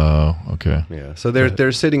air. Oh, okay. Yeah. So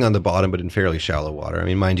they're sitting on the bottom, but in fairly shallow water. I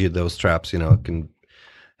mean, mind you, those traps, can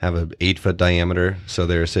have an 8-foot diameter. So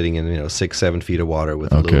they're sitting in, 6-7 feet of water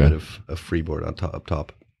with a little bit of freeboard up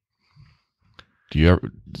top.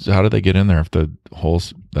 How do they get in there if the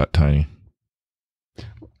hole's that tiny?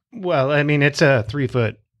 Well, I mean, it's a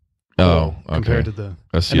 3-foot. Oh, okay. Compared to the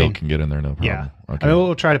a seal can get in there, no problem. Yeah. Okay. I mean,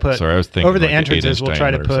 we'll try to put Sorry, I was thinking over the like an entrances. 8-inch We'll try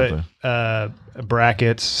to diameter or put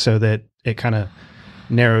brackets so that it kind of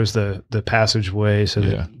narrows the passageway, so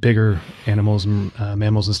that bigger animals,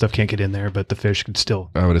 mammals, and stuff can't get in there, but the fish could still.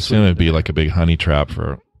 I would assume it'd be like a big honey trap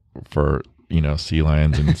for sea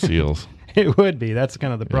lions and seals. It would be. That's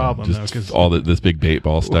kind of the problem, though, because all this big bait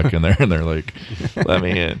ball stuck in there, and they're like, "Let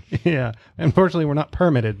me in." Yeah. Unfortunately, we're not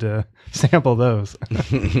permitted to sample those.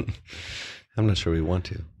 I'm not sure we want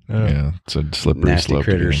to. Yeah, it's a slippery slope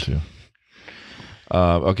critters. to get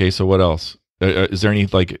into. Okay, so what else? Is there any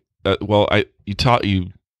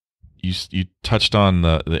you touched on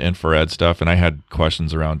the infrared stuff, and I had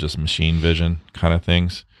questions around just machine vision kind of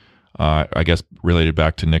things. I guess related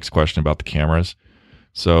back to Nick's question about the cameras.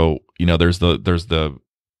 So there's the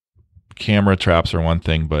camera traps are one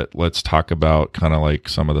thing, but let's talk about kind of like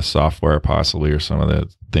some of the software possibly, or some of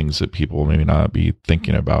the things that people maybe not be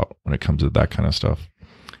thinking about when it comes to that kind of stuff.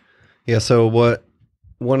 Yeah. So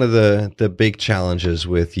one of the big challenges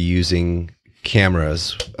with using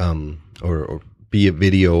cameras, or be it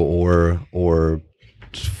video or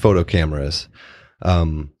photo cameras,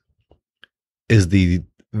 is the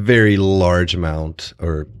very large amount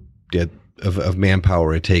of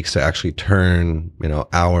manpower it takes to actually turn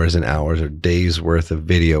hours and hours or days worth of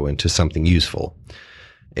video into something useful.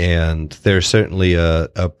 And there's certainly a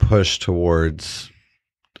push towards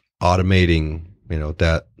automating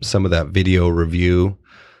that some of that video review,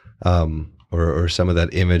 or some of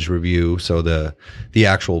that image review, so the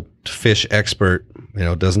actual fish expert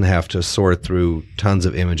doesn't have to sort through tons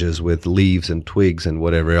of images with leaves and twigs and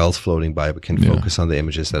whatever else floating by, but can focus on the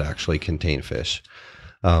images that actually contain fish.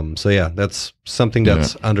 That's something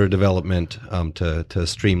that's under development to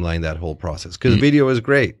streamline that whole process, because video is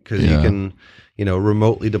great because you can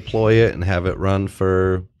remotely deploy it and have it run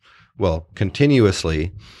for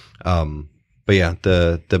continuously. But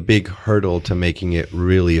the big hurdle to making it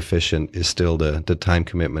really efficient is still the time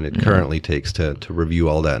commitment it currently takes to review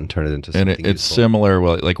all that and turn it into something it's useful. similar.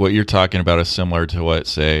 Well, like what you're talking about is similar to what,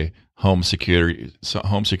 say, home security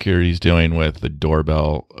is doing with the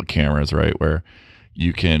doorbell cameras, right? Where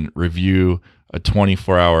you can review a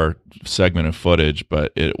 24-hour segment of footage,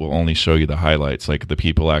 but it will only show you the highlights, like the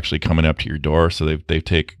people actually coming up to your door. So they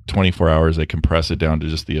take 24 hours, they compress it down to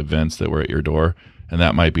just the events that were at your door, and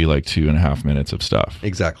that might be like 2.5 minutes of stuff.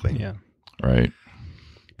 Exactly. Yeah. Right.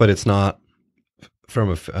 But it's not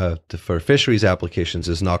for fisheries applications.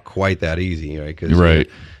 It's not quite that easy, right? Because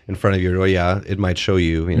in front of your door, it might show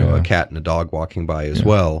you, a cat and a dog walking by as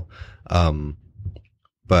well.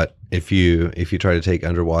 But if you try to take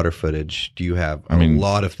underwater footage, you have a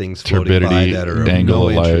lot of things floating by that are of no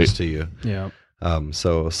interest to you. Yeah.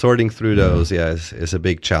 So sorting through those, is a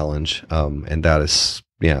big challenge. And that is,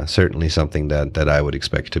 certainly something that I would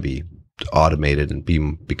expect to be automated and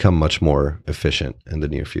become much more efficient in the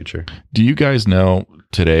near future. Do you guys know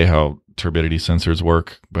today how turbidity sensors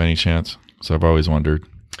work by any chance? So I've always wondered.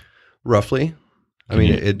 Roughly.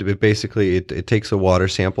 It basically takes a water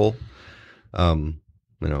sample,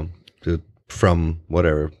 from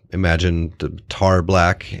whatever, imagine the tar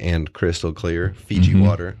black and crystal clear Fiji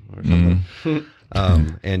water or something.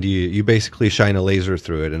 And you basically shine a laser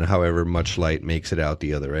through it, and however much light makes it out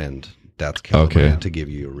the other end, that's calibrated to give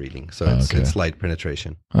you a reading. So it's light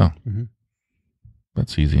penetration. Oh,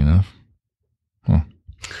 that's easy enough. Huh.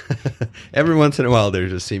 Every once in a while,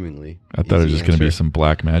 there's a seemingly. I thought it was just going to be some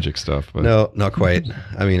black magic stuff, but no, not quite.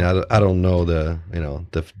 I don't know the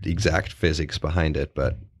exact physics behind it,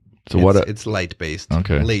 but it's light based,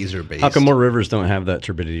 laser based. How come more rivers don't have that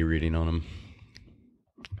turbidity reading on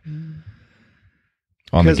them?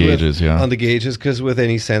 On the gauges, on the gauges, because with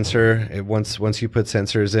any sensor, once you put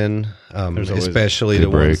sensors in, especially the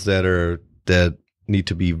ones that need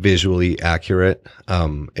to be visually accurate,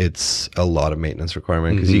 it's a lot of maintenance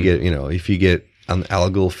requirement, because you get, if you get an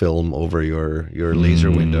algal film over your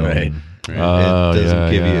laser window, it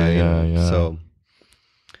doesn't give you. So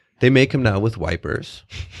they make them now with wipers.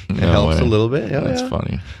 It helps a little bit. That's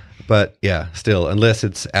funny. But still, unless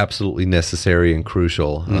it's absolutely necessary and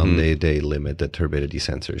crucial, they limit the turbidity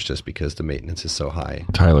sensors just because the maintenance is so high.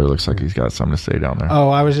 Tyler looks like he's got something to say down there. Oh,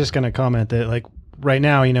 I was just going to comment that, like, right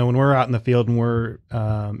now, when we're out in the field and we're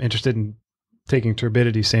interested in taking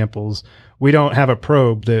turbidity samples, we don't have a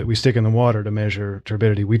probe that we stick in the water to measure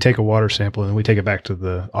turbidity. We take a water sample and we take it back to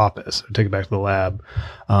the office, or take it back to the lab,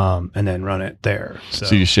 and then run it there.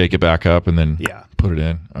 So you shake it back up and then put it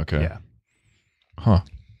in? Okay. Yeah. Huh.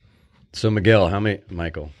 So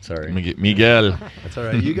Michael, sorry. Miguel. That's all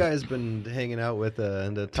right. You guys been hanging out with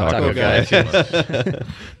the taco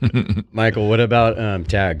guy. Michael, what about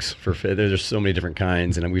tags for fish? There's so many different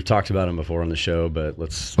kinds, and we've talked about them before on the show, but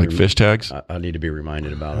fish tags? I need to be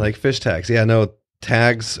reminded about them. Like fish tags. Yeah, no,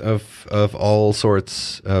 tags of all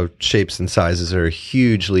sorts of shapes and sizes are a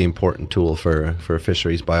hugely important tool for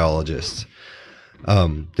fisheries biologists.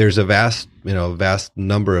 There's a vast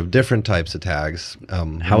number of different types of tags.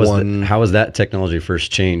 How has that technology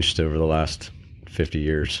first changed over the last 50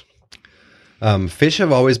 years? Fish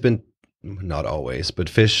have always been, not always, but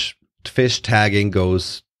fish tagging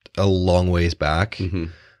goes a long ways back.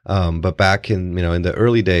 But back in the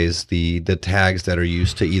early days, the tags that are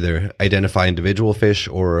used to either identify individual fish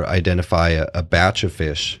or identify a batch of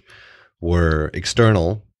fish were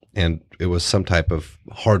external, and it was some type of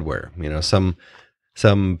hardware.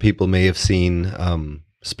 Some people may have seen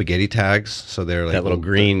spaghetti tags, so they're like that little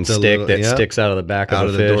green stick that sticks out of the back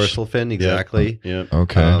of the fish. Dorsal fin, exactly. Yep.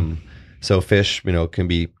 Okay. So fish, can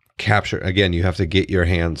be captured. Again, you have to get your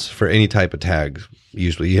hands for any type of tag.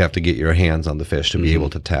 Usually, you have to get your hands on the fish to be able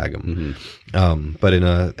to tag them. But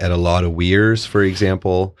at a lot of weirs, for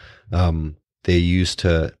example, they used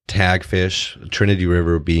to tag fish. Trinity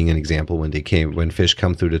River being an example, when fish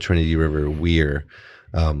come through the Trinity River weir.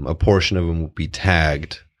 A portion of them will be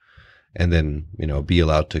tagged and then, be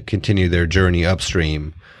allowed to continue their journey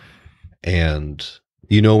upstream. And,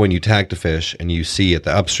 when you tag the fish and you see at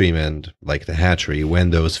the upstream end, like the hatchery, when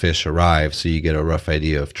those fish arrive, so you get a rough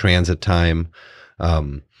idea of transit time.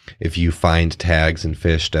 If you find tags in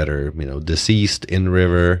fish that are, deceased in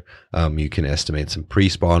river, you can estimate some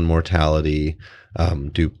pre-spawn mortality,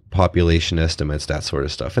 do population estimates, that sort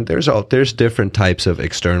of stuff. And there's different types of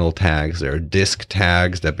external tags. There are disc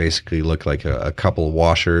tags that basically look like a couple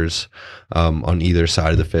washers on either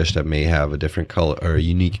side of the fish that may have a different color or a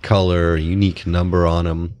unique number on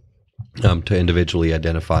them. To individually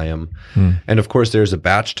identify them. And of course, there's a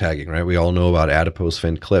batch tagging, right? We all know about adipose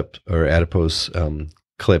fin clipped or adipose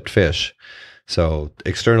clipped fish. So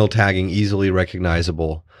external tagging, easily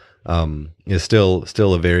recognizable, is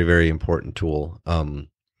still a very, very important tool. And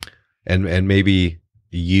maybe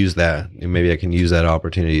use that. Maybe I can use that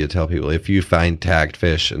opportunity to tell people, if you find tagged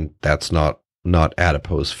fish and that's not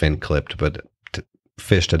adipose fin clipped, but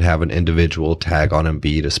fish that have an individual tag on them,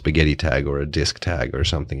 be it a spaghetti tag or a disc tag or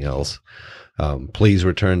something else, please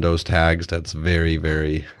return those tags. That's very,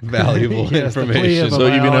 very valuable information. So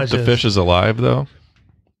even if the fish is alive, though?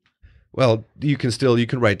 Well, you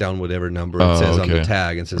can write down whatever number it says on the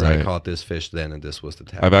tag and says, I caught this fish then and this was the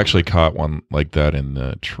tag. I've actually caught one like that in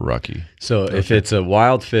the Truckee. So if it's a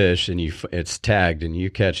wild fish and it's tagged and you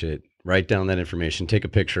catch it, write down that information, take a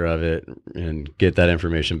picture of it, and get that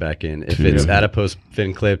information back in. If it's adipose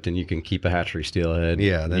fin clipped and you can keep a hatchery steelhead,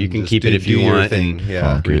 then you can just keep it if you your want. thing.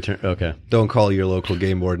 Yeah. Okay. Don't call your local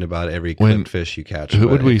game warden about every clipped fish you catch. Who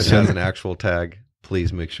would we if it send? has an actual tag,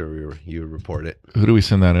 please make sure you report it. Who do we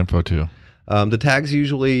send that info to? The tags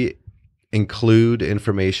usually include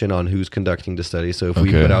information on who's conducting the study. So if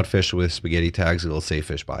we put out fish with spaghetti tags, it'll say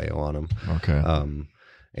FishBio on them. Okay.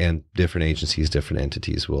 And different agencies, different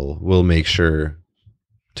entities will make sure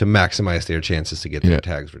to maximize their chances to get their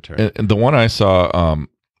tags returned. And the one I saw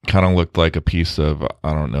kind of looked like a piece of,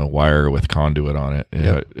 I don't know, wire with conduit on it.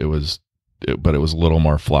 But it was a little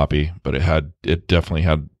more floppy, but it definitely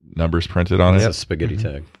had numbers printed on it. It's a spaghetti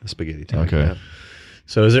tag. A spaghetti tag. Okay. Yeah.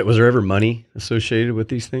 So was there ever money associated with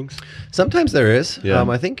these things? Sometimes there is. Yeah.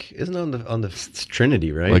 I think isn't on the It's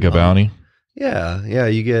Trinity, right? Like a bounty? Yeah.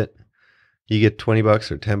 You get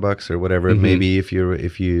 $20 or $10 or whatever it may be if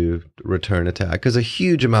you return a tag, because a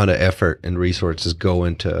huge amount of effort and resources go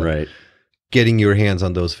into getting your hands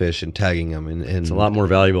on those fish and tagging them, and it's a lot more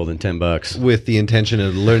valuable than $10 with the intention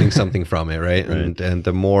of learning something from it, right? And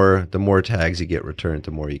the more tags you get returned,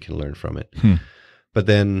 the more you can learn from it. But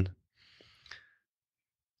then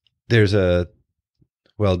there's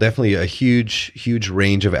definitely a huge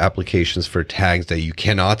range of applications for tags that you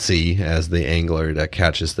cannot see as the angler that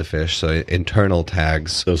catches the fish. So internal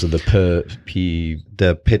tags. Those are the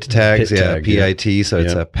PIT tags, tag, PIT. So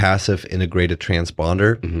it's a passive integrated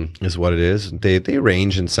transponder is what it is. They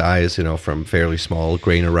range in size, from fairly small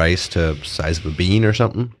grain of rice to size of a bean or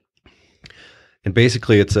something. And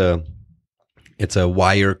basically it's a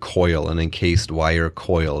wire coil, an encased wire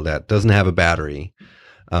coil that doesn't have a battery.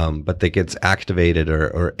 But that gets activated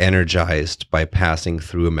or energized by passing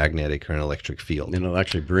through a magnetic or an electric field. And it'll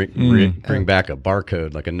actually bring back a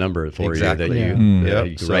barcode, like a number for you that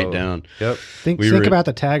you can write down. Yep. Think about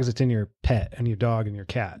the tags that's in your pet and your dog and your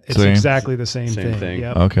cat. It's exactly the same thing.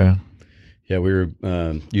 Yep. Okay. Yeah, we were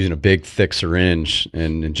using a big, thick syringe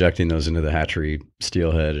and injecting those into the hatchery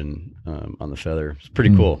steelhead and on the feather. It's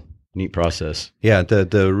pretty cool. Neat process. Yeah,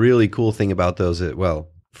 the really cool thing about those,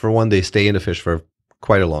 for one, they stay in the fish for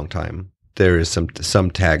quite a long time. There is some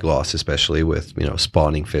tag loss, especially with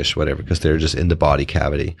spawning fish, whatever, because they're just in the body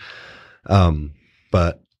cavity.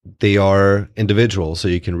 But they are individual, so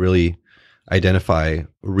you can really identify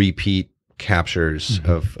repeat captures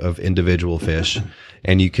of individual fish,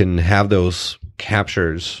 and you can have those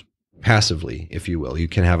captures passively, if you will. You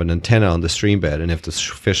can have an antenna on the stream bed, and if the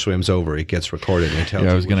fish swims over, it gets recorded and it tells you.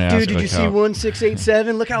 I was going to ask. Dude, did you see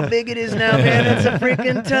 1687? Look how big it is now, man. That's a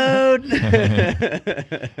freaking toad.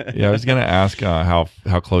 I was going to ask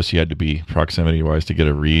how close you had to be proximity-wise to get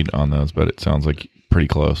a read on those, but it sounds like pretty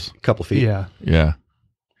close. A couple feet. Yeah.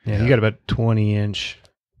 You got about 20-inch,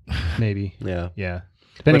 maybe. Yeah.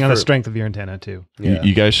 Depending on the strength of your antenna, too. Yeah.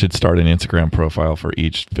 You guys should start an Instagram profile for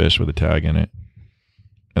each fish with a tag in it.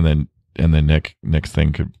 And then Nick's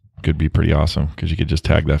thing could be pretty awesome, because you could just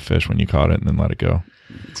tag that fish when you caught it and then let it go.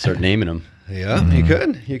 Start naming them. Yeah, you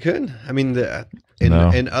could. I mean,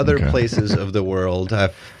 in other places of the world,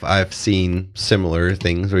 I've seen similar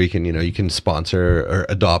things where you can sponsor or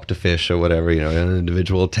adopt a fish or whatever, an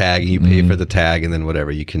individual tag, and you pay for the tag, and then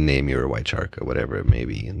whatever you can name your white shark or whatever it may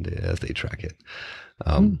be, and as they track it.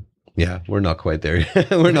 Yeah, we're not quite there.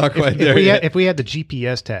 We're not quite there yet. If we had the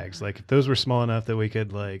GPS tags, like if those were small enough that we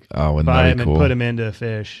could buy them and put them into a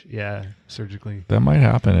fish, surgically. That might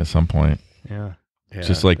happen at some point. Yeah.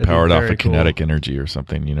 Just like powered off of kinetic energy or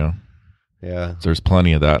something, Yeah. So there's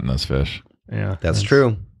plenty of that in those fish. Yeah. That's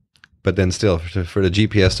true. But then still, for the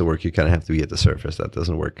GPS to work, you kind of have to be at the surface. That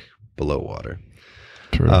doesn't work below water.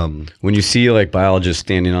 True. When you see like biologists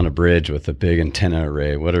standing on a bridge with a big antenna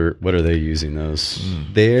array, what are they using those?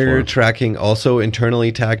 They're tracking also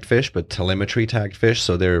internally tagged fish, but telemetry tagged fish.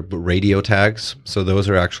 So they're radio tags. So those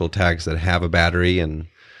are actual tags that have a battery and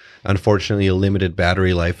unfortunately a limited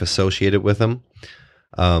battery life associated with them.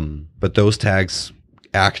 But those tags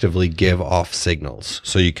actively give off signals,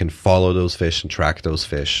 so you can follow those fish and track those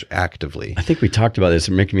fish actively. I think we talked about this. It's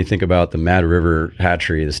making me think about the Mad River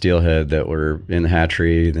hatchery, the steelhead that were in the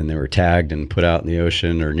hatchery, then they were tagged and put out in the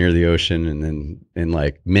ocean or near the ocean, and then in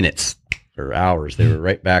like minutes or hours, they were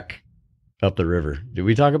right back up the river. Did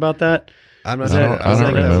we talk about that? I'm not. I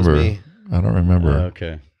don't remember. I don't remember.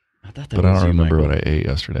 Okay, I thought that but was I don't remember Michael. what I ate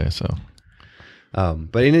yesterday. So,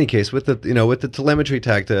 but in any case, with the telemetry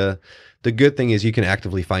tag, the good thing is you can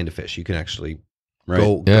actively find a fish. You can actually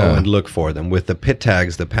go and look for them. With the pit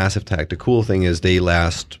tags, the passive tag, the cool thing is they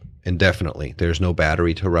last indefinitely. There's no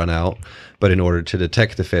battery to run out. But in order to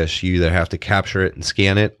detect the fish, you either have to capture it and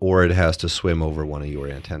scan it, or it has to swim over one of your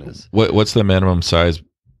antennas. What's the minimum size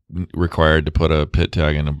required to put a pit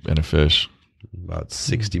tag in a fish? About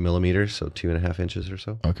 60 millimeters, so 2.5 inches or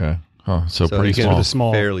so. Okay. Oh, so pretty you can- small. The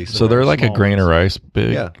small, fairly So they're like a small grain of ones. rice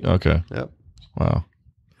big? Yeah. Okay. Yep. Wow.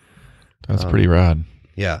 That's pretty rad.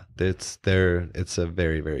 Yeah, it's a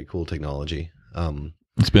very, very cool technology.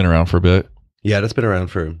 It's been around for a bit. Yeah, that's been around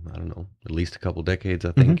for, I don't know, at least a couple decades,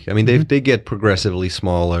 I think. I mean, they get progressively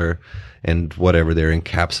smaller, and whatever they're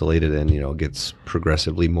encapsulated in, gets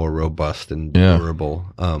progressively more robust and Yeah. durable.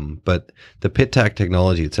 But the pit tag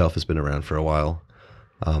technology itself has been around for a while,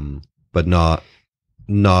 but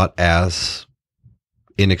not as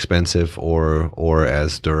inexpensive or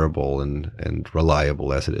as durable and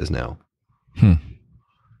reliable as it is now.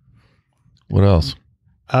 What else?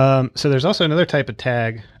 So there's also another type of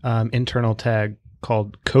tag, internal tag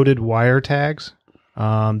called coated wire tags.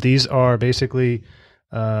 These are basically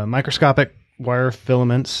microscopic wire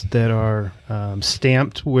filaments that are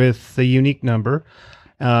stamped with a unique number,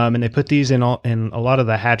 and they put these in a lot of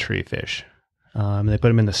the hatchery fish. They put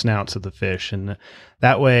them in the snouts of the fish, and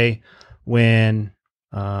that way, when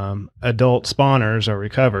adult spawners are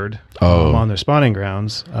recovered on their spawning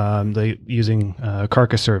grounds, they using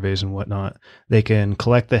carcass surveys and whatnot, they can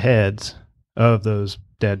collect the heads of those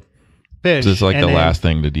dead fish. This is like and the then- last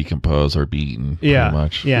thing to decompose or be eaten, yeah, pretty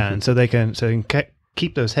much. yeah, and so they can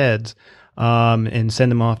keep those heads and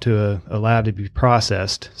send them off to a lab to be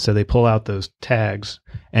processed. So they pull out those tags,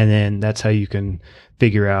 and then that's how you can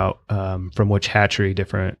figure out from which hatchery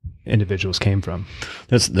different individuals came from.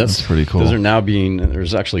 That's pretty cool. Those are now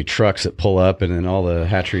there's actually trucks that pull up, and then all the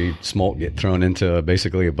hatchery smolt get thrown into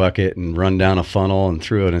basically a bucket and run down a funnel and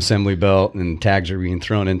through an assembly belt, and tags are being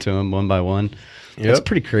thrown into them one by one. It's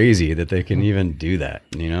pretty crazy that they can even do that.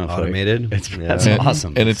 It's Automated. That's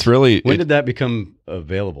awesome. And it's really when did that become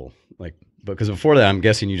available? Like, because before that, I'm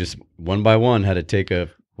guessing you just one by one had to take a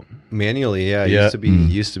Manually, yeah. It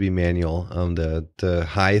used to be manual. The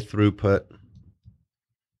high throughput,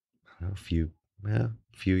 I don't know,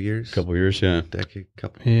 few years, couple years, yeah. decade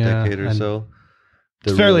or and so.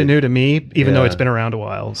 It's fairly new to me, even though Yeah. it's been around a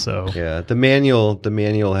while. So Yeah, the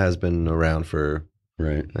manual has been around for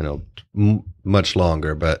Right. much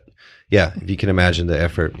longer, but yeah, if you can imagine the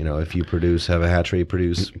effort, if you have a hatchery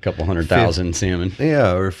produce A couple 100,000 salmon.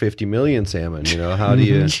 or 50 million salmon, how do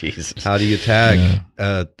you Jesus. how do you tag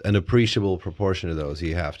an appreciable proportion of those?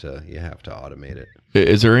 You have to automate it.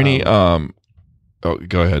 is there any go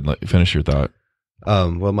ahead, finish your thought.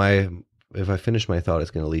 If I finish my thought, it's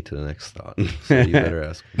going to lead to the next thought. So you better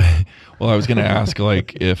ask. Well, I was going to ask,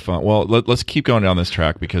 if let's keep going down this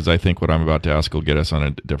track, because I think what I'm about to ask will get us on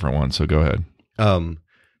a different one. So go ahead.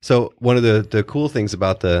 So one of the cool things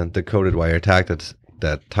about the coated wire tag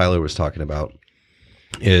that Tyler was talking about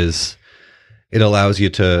is it allows you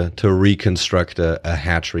to reconstruct a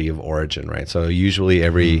hatchery of origin, right? So usually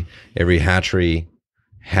every hatchery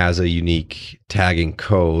has a unique tagging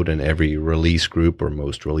code, and every release group or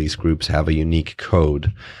most release groups have a unique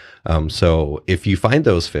code. So if you find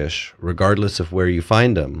those fish, regardless of where you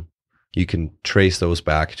find them, you can trace those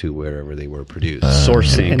back to wherever they were produced.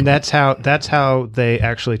 Sourcing. and that's how they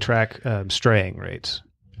actually track straying rates.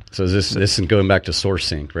 So is this is going back to source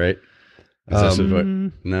sync, right? Is this what?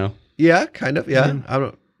 No? Yeah, kind of. Yeah. I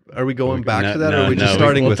don't. Are we going back to that, or are we just no,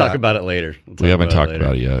 starting we'll with talk that? about it later. We haven't talked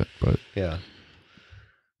about it yet, but Yeah.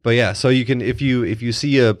 But yeah, so you can if you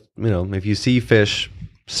see fish,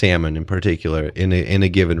 salmon in particular, in a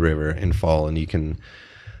given river in fall, and you can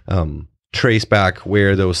trace back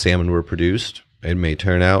where those salmon were produced, it may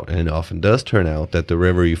turn out, and it often does turn out, that the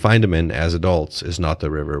river you find them in as adults is not the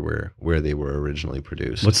river where they were originally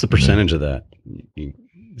produced. What's the percentage of that?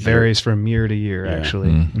 Varies from year to year, Yeah. actually.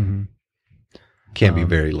 Mm. Can be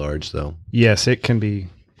very large though. Yes, it can be.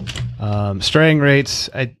 Straying rates,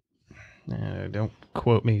 I don't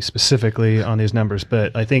quote me specifically on these numbers,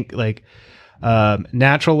 but I think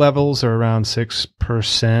natural levels are around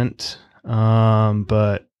 6%,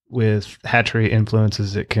 but with hatchery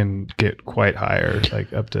influences, it can get quite higher,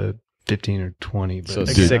 like up to 15 or 20. But So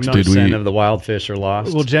again, I'm not- 6% of the wild fish are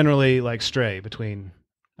lost? will generally stray between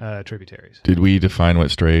tributaries. did we define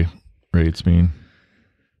what stray rates mean?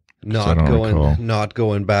 I don't recall. Not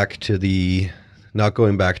going back to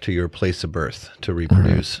your place of birth to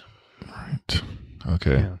reproduce. Right.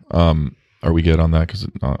 Okay. Are we good on that? Because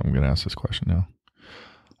I'm going to ask this question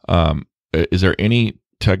now. Is there any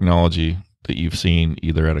technology that you've seen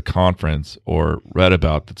either at a conference or read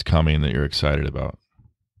about that's coming that you're excited about,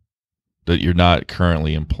 that you're not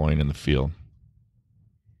currently employing in the field?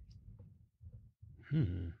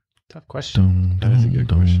 Tough question. That is a good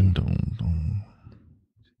question.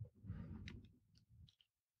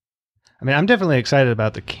 I mean, I'm definitely excited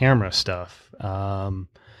about the camera stuff.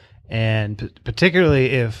 and particularly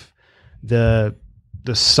if the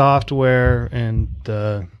software and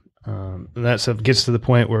the that stuff gets to the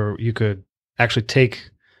point where you could actually take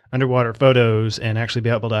underwater photos and actually be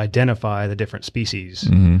able to identify the different species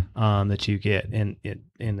that you get in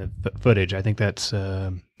the footage. I think that's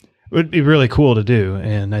would be really cool to do,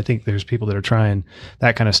 and I think there's people that are trying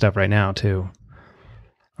that kind of stuff right now too.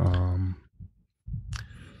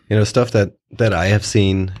 Stuff that I have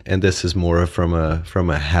seen, and this is more from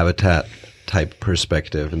a habitat type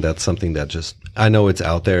perspective, and that's something that just, I know it's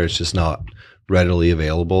out there, it's just not readily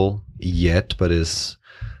available yet, but is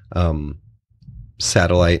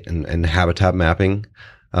satellite and habitat mapping,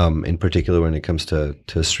 in particular when it comes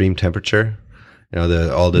to stream temperature.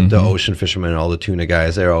 The ocean fishermen and all the tuna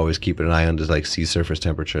guys, they're always keeping an eye on just like sea surface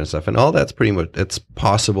temperature and stuff, and all that's pretty much, it's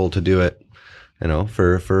possible to do it.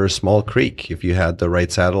 For a small creek, if you had the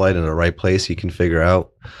right satellite in the right place, you can figure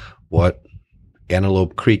out what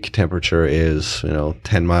Antelope Creek temperature is,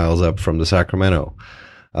 10 miles up from the Sacramento.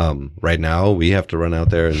 Right now, we have to run out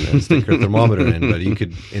there and stick our thermometer in, but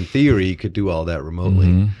in theory, you could do all that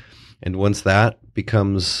remotely. And once that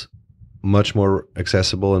becomes much more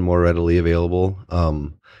accessible and more readily available,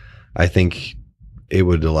 I think it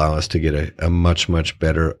would allow us to get a much, much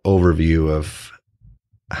better overview of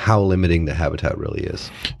how limiting the habitat really is.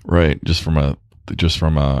 Right. Just from a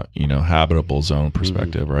habitable zone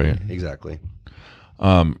perspective, right? Exactly.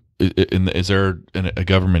 Is there a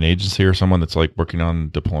government agency or someone that's like working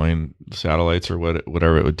on deploying satellites or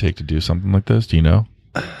whatever it would take to do something like this? Do you know?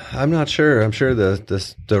 I'm not sure. I'm sure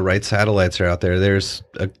the right satellites are out there. There's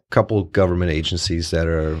a couple government agencies that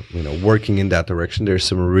are working in that direction. There's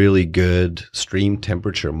some really good stream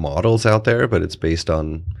temperature models out there, but it's based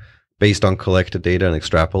on collected data and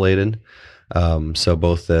extrapolated. So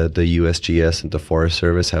both the USGS and the Forest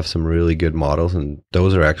Service have some really good models, and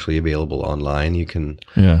those are actually available online. You can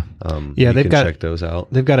check those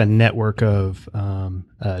out. They've got a network of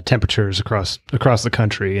temperatures across the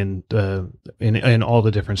country and in all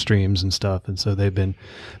the different streams and stuff, and so they've been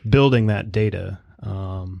building that data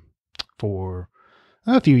for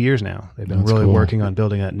a few years now. They've been really working on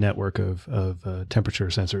building that network of temperature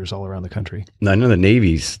sensors all around the country. I know the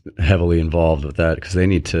Navy's heavily involved with that because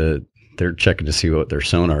they're checking to see what their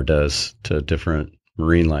sonar does to different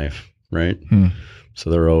marine life, right? So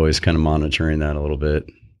they're always kind of monitoring that a little bit.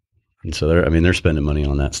 And so they're spending money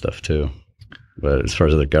on that stuff too. But as far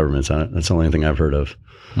as other governments, that's the only thing I've heard of.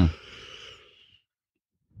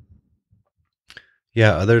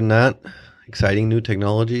 Yeah, other than that, exciting new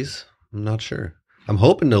technologies, I'm not sure. I'm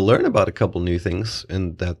hoping to learn about a couple new things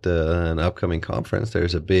in an upcoming conference.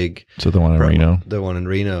 There's a big... So the one in Reno? The one in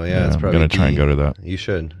Reno, yeah. It's probably I'm going to try and go to that. You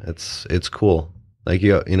should. It's cool. Like,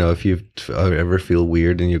 if you ever feel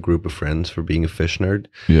weird in your group of friends for being a fish nerd,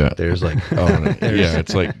 there's like...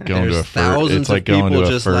 it's like going to a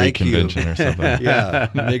furry convention or something. Yeah,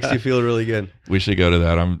 it makes you feel really good. We should go to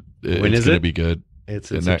that. When is it? Going to be good.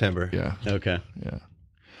 It's in September. Yeah. Okay. Yeah.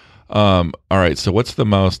 All right. So what's the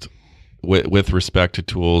most... With respect to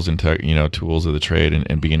tools and tools of the trade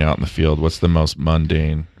and being out in the field, what's the most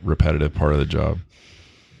mundane, repetitive part of the job?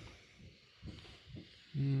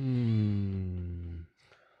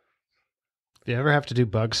 If you ever have to do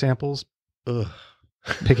bug samples,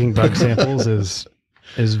 picking bug samples is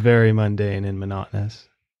very mundane and monotonous.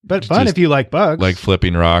 But fun if you like bugs, like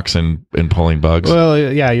flipping rocks and pulling bugs. Well,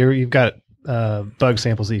 yeah, you've got bug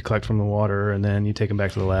samples that you collect from the water, and then you take them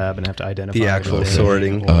back to the lab and have to identify the actual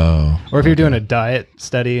sorting. Or if you're doing a diet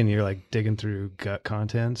study and you're like digging through gut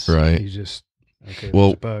contents, right? You just there's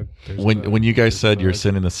a bug. When you guys said you're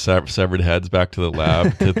sending the severed heads back to the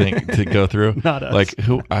lab to go through, not us. Like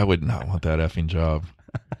I would not want that effing job.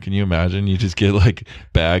 Can you imagine? You just get like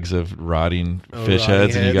bags of rotting fish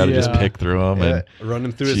heads, and you got to just pick through them and run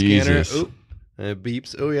them through a scanner. Oop. And it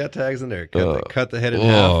beeps. Oh yeah, tags in there. Cut the head in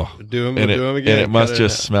half. Do them again. And it must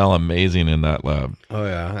just smell amazing in that lab. Oh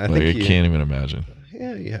yeah, I can't even imagine.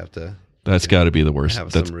 Yeah, you have to. That's got to be the worst.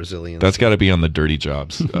 Have some resilience. That's got to be on the Dirty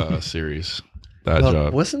Jobs series.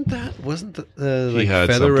 Job wasn't the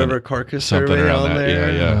Feather River carcass survey on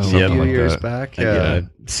there? Yeah, a few years back. Yeah,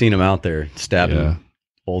 I've seen them out there stabbing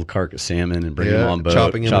old carcass salmon and bringing them on boat,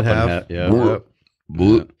 chopping them in half.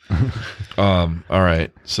 All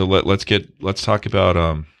right, so let's talk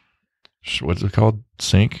about what's it called?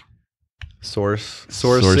 Sink source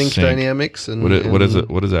sink dynamics and what is it?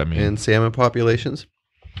 What does that mean? And salmon populations,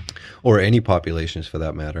 or any populations for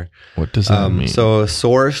that matter. What does that mean? So a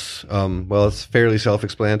source, it's fairly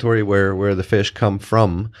self-explanatory where the fish come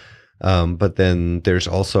from, but then there's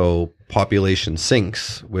also population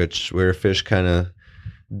sinks, where fish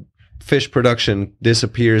production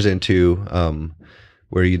disappears into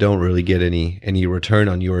where you don't really get any return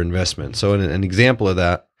on your investment. So an example of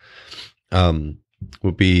that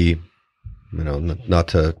would be, not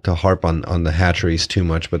to harp on the hatcheries too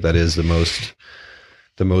much, but that is the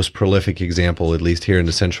most prolific example, at least here in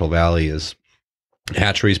the Central Valley, is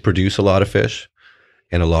hatcheries produce a lot of fish,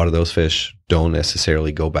 and a lot of those fish don't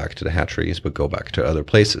necessarily go back to the hatcheries, but go back to other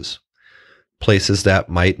places that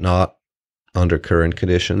might not, under current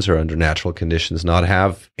conditions or under natural conditions, not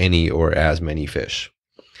have any or as many fish.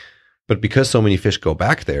 But because so many fish go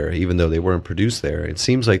back there, even though they weren't produced there, it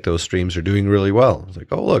seems like those streams are doing really well. It's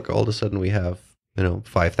like, oh, look, all of a sudden we have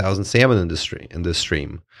 5,000 salmon in this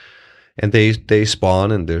stream, and they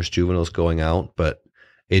spawn and there's juveniles going out, but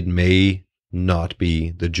it may not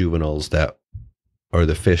be the juveniles that or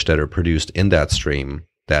the fish that are produced in that stream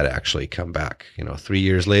that actually come back. 3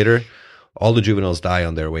 years later, all the juveniles die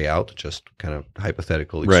on their way out, just kind of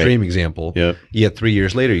hypothetical extreme example. Yep. Yet 3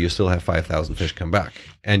 years later, you still have 5,000 fish come back.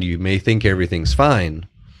 And you may think everything's fine,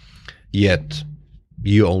 yet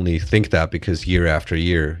you only think that because year after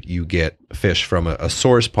year, you get fish from a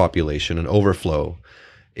source population, an overflow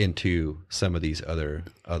into some of these other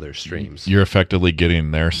streams. You're effectively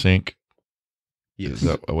getting their sink. Yes. Is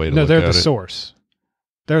that a way to No, look they're at the it? source.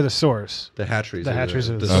 They're the source. The hatcheries The hatcheries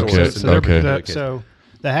are the source. source. Okay. So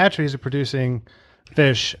the hatcheries are producing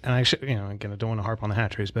fish, and again, I don't want to harp on the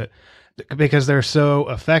hatcheries, but because they're so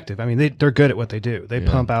effective. I mean, they're good at what they do. They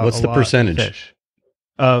pump out What's a the lot percentage of fish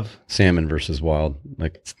of salmon versus wild,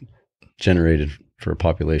 like generated for a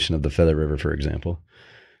population of the Feather River, for example?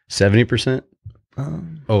 70%?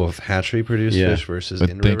 of hatchery produced fish versus I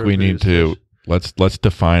in-river think we need produced to fish? let's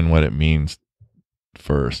define what it means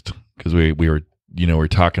first, because we were we're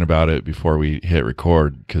talking about it before we hit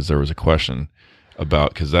record, because there was a question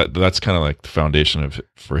about, because that's kind of like the foundation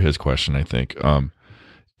for his question, I think.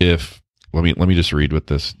 If let me just read what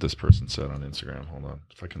this person said on Instagram. Hold on,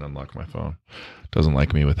 if I can unlock my phone. It doesn't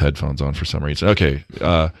like me with headphones on for some reason. Okay.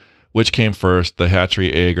 Which came first, the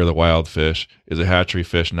hatchery egg or the wild fish? Is a hatchery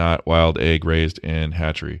fish not wild egg raised in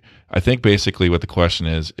hatchery? I think basically what the question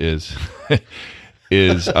is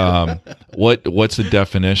what's the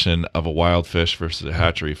definition of a wild fish versus a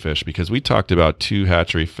hatchery fish? Because we talked about 2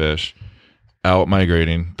 hatchery fish out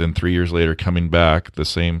migrating, then 3 years later coming back, the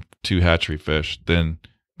same 2 hatchery fish, then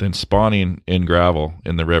spawning in gravel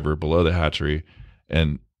in the river below the hatchery.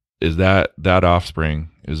 And is that offspring,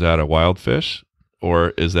 is that a wild fish? Or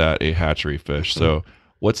is that a hatchery fish? So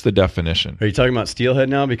what's the definition? Are you talking about steelhead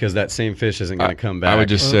now? Because that same fish isn't going to come back. I would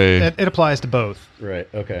just say... it applies to both. Right,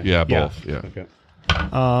 okay. Yeah, both. Yeah. Okay.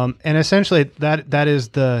 And essentially that's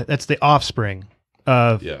the offspring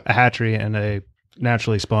of a hatchery and a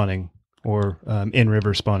naturally spawning or in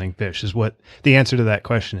river spawning fish is what the answer to that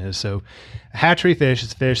question is. So a hatchery fish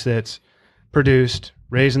is a fish that's produced,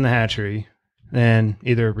 raised in the hatchery, then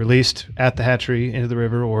either released at the hatchery into the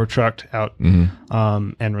river or trucked out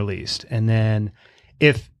and released. And then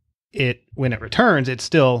when it returns, it's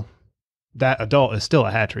still, that adult is still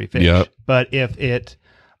a hatchery fish. Yep. But if it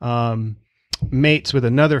mates with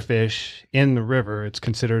another fish in the river, it's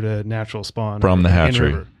considered a natural spawn From the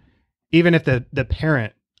hatchery. river. Even if the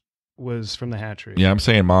parent was from the hatchery. Yeah, I'm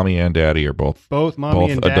saying mommy and daddy are both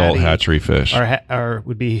mommy and daddy adult hatchery fish.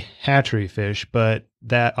 would be hatchery fish, but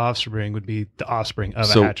that offspring would be the offspring of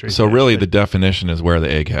a hatchery So fish. really the definition is where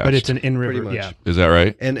the egg hatched. But it's an Pretty in-river, much. yeah. Is that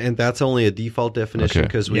right? And that's only a default definition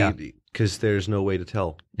Okay. because there's no way to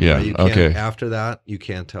tell. Yeah, You can't, okay. After that, you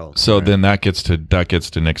can't tell. So then that gets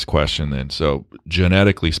to next question then. So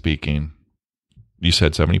genetically speaking, you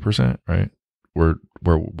said 70%, right?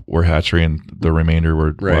 We're hatchery and the remainder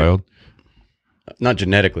were wild. Not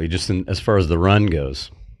genetically, just as far as the run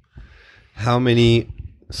goes. How many?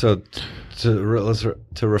 So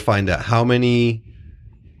to refine that, how many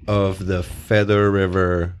of the Feather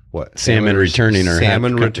River Salmon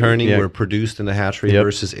returning were produced in the hatchery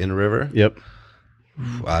versus in river? Yep.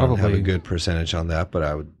 I don't have a Probably. good percentage on that, but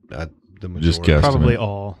I would the majority. Just guess. Probably Estimate.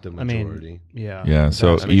 all. The I mean, majority. yeah. Yeah,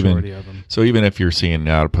 so vast majority even of them. so even if you're seeing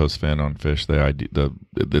adipose fin on fish,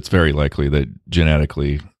 it's very likely that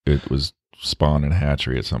genetically it was spawned in a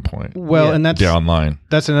hatchery at some point. Well, Yeah. and Downline.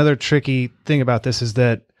 that's another tricky thing about this is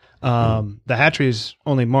that the hatcheries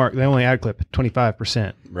only ad clip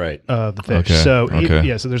 25% Right. of the fish. Okay, So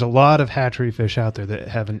okay. so there's a lot of hatchery fish out there that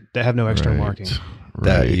have no external Right, marking.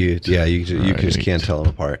 That right. you just can't tell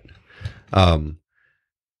them apart.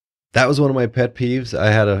 That was one of my pet peeves.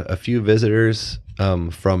 I had a few visitors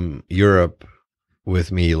from Europe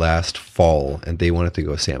with me last fall, and they wanted to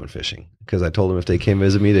go salmon fishing because I told them if they came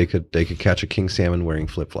visit me, they could catch a king salmon wearing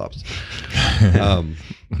flip flops.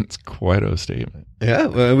 It's quite a statement. Yeah,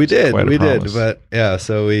 well, we did, quite a promise. but yeah.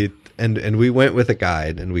 So and we went with a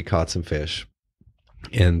guide and we caught some fish,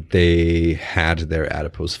 and they had their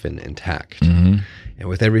adipose fin intact. Mm-hmm. And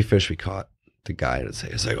with every fish we caught, the guide would say,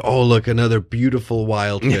 "It's like, oh, look, another beautiful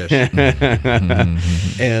wild fish."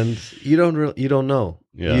 Mm-hmm. And you don't know.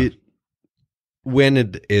 Yeah. When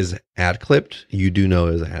it is ad clipped, you do know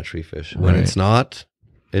it's a hatchery fish. When Right. it's not,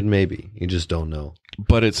 it may be. You just don't know.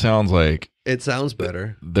 But it sounds like It sounds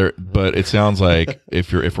better. but it sounds like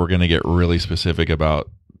if we're going to get really specific about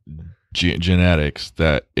genetics,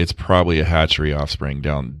 that it's probably a hatchery offspring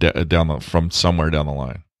from somewhere down the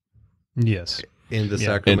line. Yes. In the Yeah.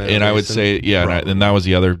 Sacramento And I would basin, say, yeah, probably. and that was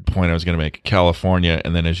the other point I was going to make. California,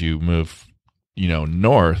 and then as you move,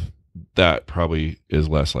 north, that probably is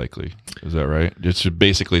less likely. Is that right? It's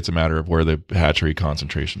a matter of where the hatchery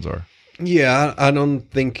concentrations are. Yeah, I don't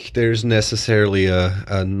think there's necessarily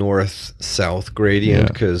a north-south gradient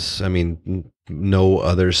Yeah. because, I mean, no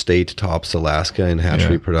other state tops Alaska in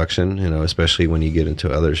hatchery Yeah. production, especially when you get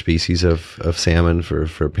into other species of salmon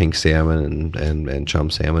for pink salmon and chum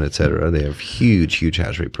salmon, et cetera. They have huge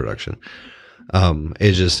hatchery production.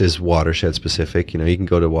 It just is watershed specific. You can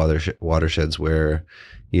go to watersheds where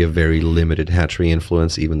you have very limited hatchery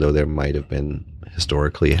influence, even though there might have been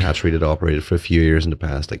historically a hatchery that operated for a few years in the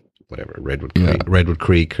past, like whatever, Redwood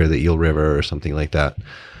Creek or the Eel River or something like that,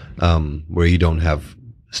 where you don't have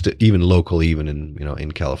even locally, even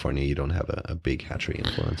in California, you don't have a big hatchery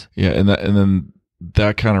influence. Yeah, and then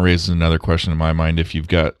that kind of raises another question in my mind. If you've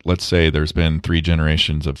got, let's say, there's been 3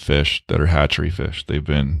 generations of fish that are hatchery fish. They've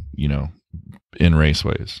been, in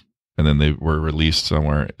raceways, and then they were released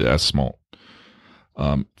somewhere as smolt.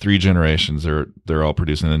 3 generations, they're all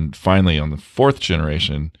producing, and then finally on the 4th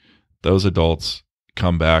generation, those adults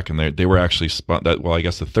come back and they were actually spun. I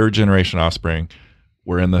guess the 3rd generation offspring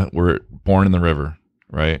were born in the river,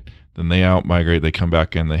 right? Then they out migrate, they come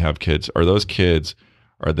back in, they have kids. Are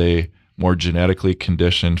they more genetically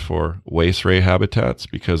conditioned for waste ray habitats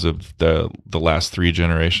because of the last 3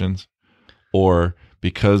 generations, or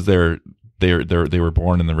because they were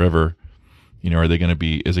born in the river? Is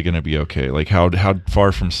it going to be okay? Like how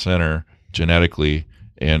far from center genetically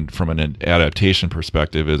and from an adaptation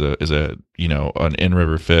perspective is an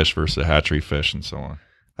in-river fish versus a hatchery fish and so on?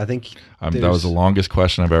 I think that was the longest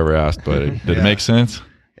question I've ever asked, but did it make sense?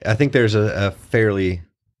 I think there's a fairly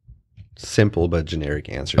simple but generic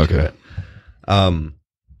answer to it.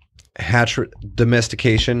 Hatchery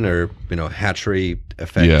domestication, or hatchery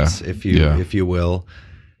effects, if you will,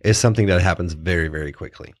 is something that happens very, very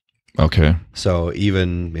quickly. Okay. So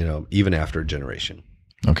even after a generation,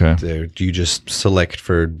 okay, you just select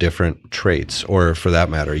for different traits, or for that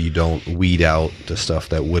matter, you don't weed out the stuff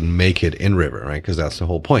that wouldn't make it in river, right? Because that's the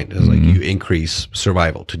whole point. Is like you increase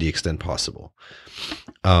survival to the extent possible.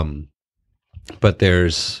 But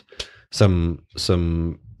there's some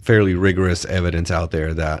fairly rigorous evidence out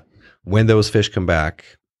there that when those fish come back,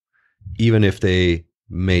 even if they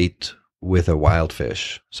mate with a wild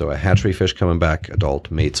fish, so a hatchery fish coming back,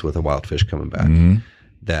 adult mates with a wild fish coming back,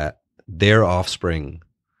 that their offspring,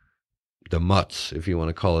 the mutts, if you want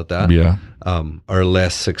to call it that, are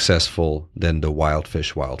less successful than the wild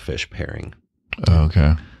fish pairing.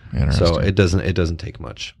 Okay, interesting. So it doesn't take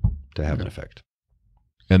much to have an effect.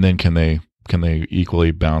 And then can they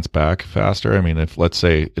equally bounce back faster? I mean, if let's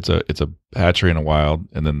say it's a hatchery and a wild,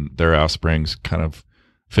 and then their offspring's kind of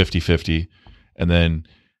 50-50, and then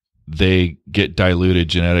they get diluted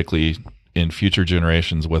genetically in future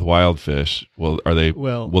generations with wild fish, will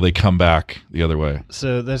they come back the other way?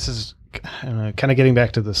 So this is kind of getting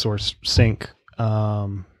back to the source sink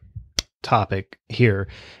topic here.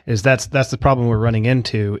 Is that's the problem we're running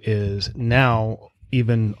into, is now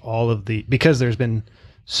even because there's been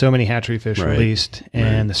so many hatchery fish released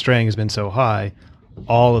and the straying has been so high,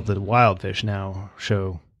 all of the wild fish now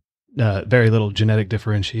show very little genetic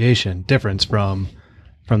difference from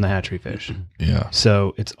the hatchery fish. Yeah.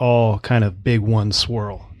 So it's all kind of big one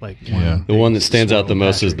swirl. The one that stands out the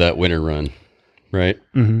most is that winter run, right?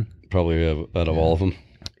 Mm-hmm. Probably out of all of them.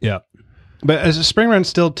 Yeah. But as a spring run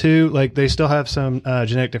still too, they still have some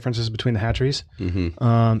genetic differences between the hatcheries.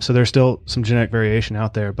 Mm-hmm. So there's still some genetic variation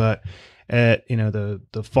out there. But at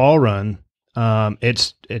the fall run,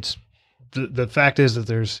 it's the fact is that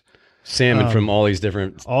there's salmon from all these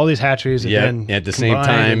hatcheries have been at the same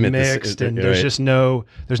time and mixed, and there's just no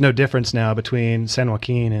difference now between San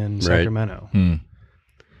Joaquin and Sacramento.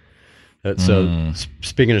 So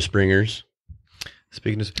speaking of springers,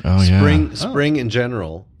 spring in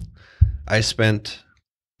general, I spent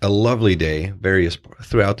a lovely day, various hours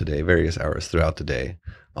throughout the day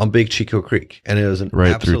on Big Chico Creek, and it was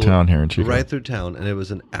through town here in Chico. Right through town, and it was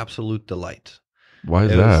an absolute delight. Why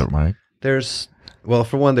is that, Mike? There's Well,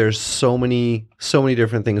 for one, there's so many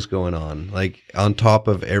different things going on. Like on top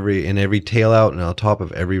of every tail out and on top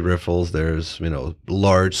of every riffles, there's,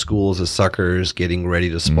 large schools of suckers getting ready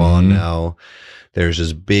to spawn now. There's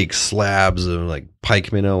just big slabs of like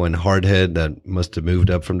pike minnow and hardhead that must have moved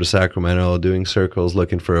up from the Sacramento doing circles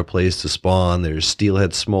looking for a place to spawn. There's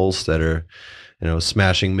steelhead smolts that are,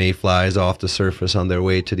 smashing mayflies off the surface on their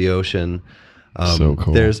way to the ocean. So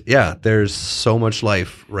cool. There's so much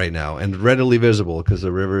life right now and readily visible because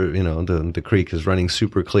the river, the creek is running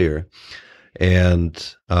super clear.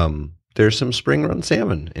 And there's some spring run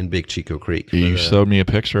salmon in Big Chico Creek. You showed me a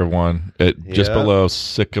picture of one just below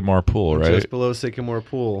Sycamore Pool, right? Just below Sycamore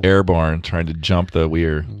Pool. Airborne, trying to jump the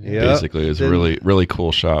weir. Yep. Basically, it's a really, really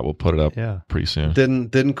cool shot. We'll put it up pretty soon.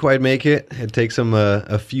 Didn't quite make it. It takes them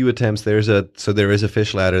a few attempts. There is a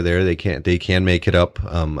fish ladder there. They can make it up.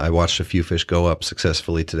 I watched a few fish go up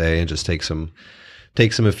successfully today, and just takes them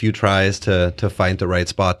a few tries to find the right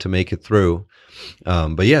spot to make it through.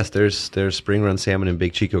 But yes, there's spring run salmon in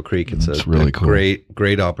Big Chico Creek. It's really cool.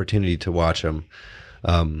 great opportunity to watch them.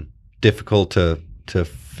 Difficult to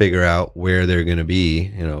figure out where they're going to be,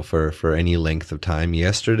 for any length of time.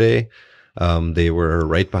 Yesterday, they were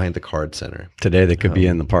right behind the card center. Today they could be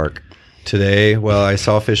in the park. Today, well, I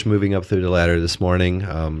saw fish moving up through the ladder this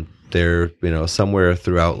morning. They're somewhere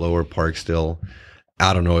throughout Lower Park still.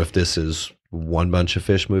 I don't know if this is one bunch of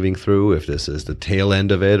fish moving through, if this is the tail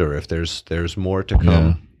end of it, or if there's more to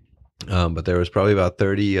come. But there was probably about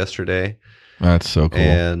 30 yesterday. That's so cool.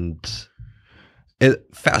 And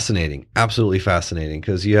fascinating, absolutely fascinating,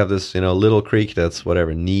 because you have this little creek that's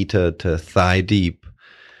knee to thigh deep,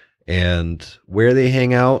 and where they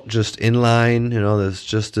hang out just inline, there's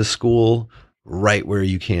just a school right where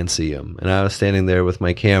you can see them. And I was standing there with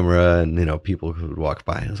my camera, and people who would walk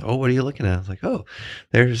by and I was like, oh, what are you looking at? I was like, oh,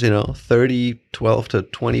 there's 30 12 to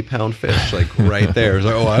 20 pound fish like right there. It's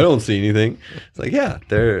like, oh, I don't see anything. It's like, yeah,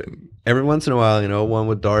 they're every once in a while, one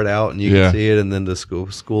would dart out and you could see it, and then the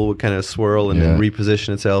school would kind of swirl and then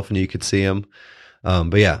reposition itself and you could see them.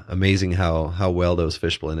 But yeah, amazing how well those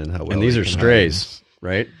fish blend and how well. And these are strays,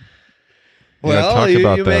 right? Well, you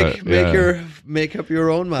make up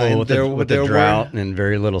your own mind. Well, with the drought and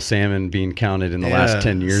very little salmon being counted in the last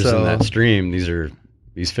 10 years in that stream,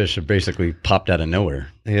 these fish have basically popped out of nowhere.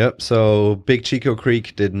 Yep. So Big Chico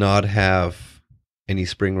Creek did not have any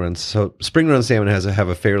spring runs. So spring run salmon have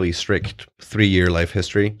a fairly strict 3-year life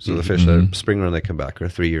history. So the fish that spring run that come back are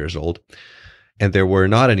 3 years old, and there were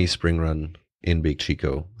not any spring run in Big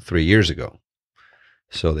Chico 3 years ago.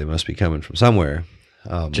 So they must be coming from somewhere.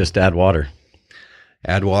 Just add water.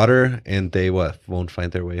 Add water, and they won't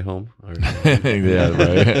find their way home? Or, yeah,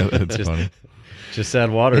 right. That's funny. Just add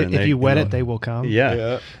water. If you wet it, they will come.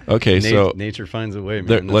 Yeah. Okay, so nature finds a way,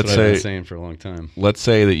 man. That's what I've been saying for a long time. Let's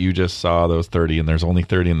say that you just saw those 30, and there's only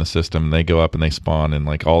 30 in the system, and they go up and they spawn, and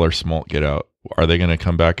like all their smolt get out. Are they going to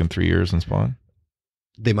come back in 3 years and spawn?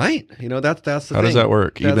 They might. That's the thing. How does that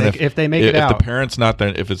work? Even if they make it out. If the parent's not there,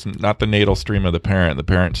 if it's not the natal stream of the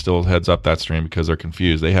parent still heads up that stream because they're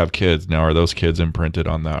confused. They have kids. Now, are those kids imprinted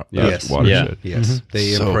on that watershed? Yes.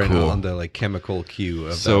 They imprint on the chemical cue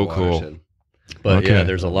of that watershed. But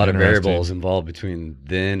there's a lot of variables involved between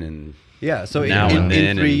then and so now in 3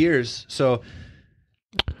 and years. So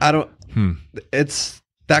I don't. It's.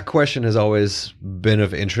 That question has always been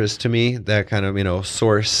of interest to me, that kind of,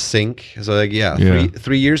 source sink. So like,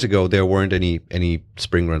 3 years ago, there weren't any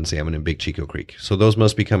spring run salmon in Big Chico Creek. So those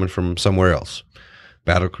must be coming from somewhere else.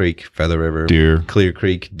 Battle Creek, Feather River, Deer, Clear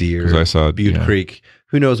Creek, Deer, I saw Butte Creek.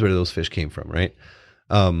 Who knows where those fish came from, right?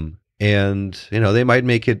 And, they might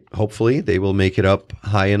make it, hopefully, they will make it up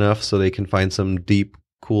high enough so they can find some deep,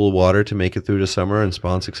 cool water to make it through the summer and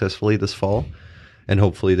spawn successfully this fall. And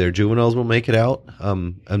hopefully their juveniles will make it out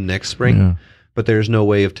next spring. Yeah. But there's no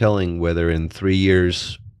way of telling whether in 3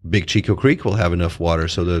 years Big Chico Creek will have enough water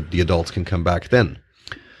so that the adults can come back then.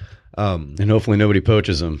 And hopefully nobody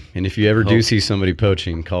poaches them. And if you ever do see somebody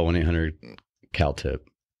poaching, call 1-800-CAL-TIP.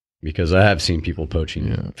 Because I have seen people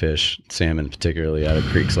poaching fish, salmon particularly, out of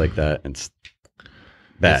creeks like that. It's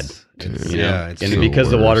bad. It's and because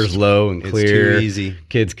the water's low and clear, it's too easy.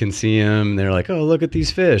 Kids can see them. They're like, "Oh, look at these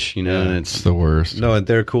fish!" And it's the worst. No, and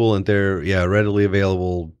they're cool, and they're readily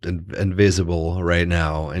available and visible right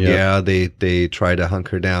now. And they try to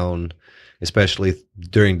hunker down, especially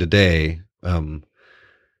during the day,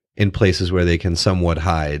 in places where they can somewhat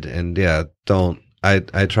hide. And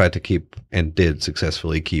I tried to keep and did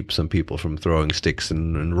successfully keep some people from throwing sticks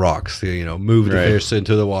and rocks to, move the fish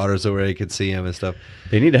into the water so where they could see them and stuff.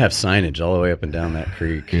 They need to have signage all the way up and down that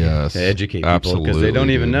creek to educate people because they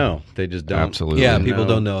don't even know. They just don't. Absolutely. Yeah, people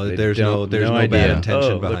don't know. There's no bad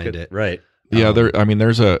intention behind it. Right. Yeah,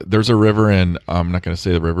 there's a river in, I'm not going to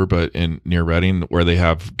say the river, but near Reading where they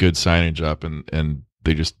have good signage up, and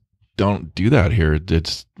they just don't do that here.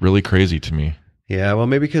 It's really crazy to me. Yeah, well,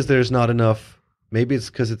 maybe because there's not enough. Maybe it's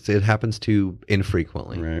because it happens too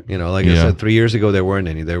infrequently. Right. Like I said, 3 years ago there weren't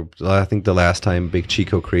any. I think the last time Big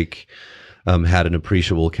Chico Creek had an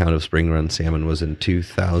appreciable count of spring run salmon was in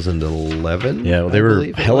 2011. Yeah, well, they were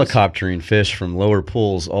helicoptering fish from lower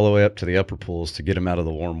pools all the way up to the upper pools to get them out of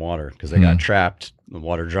the warm water because they got trapped. The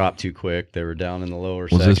water dropped too quick. They were down in the lower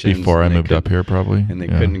sections. Was this before I moved up here, probably? And they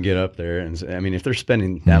couldn't get up there. And so, I mean, if they're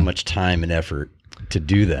spending that much time and effort to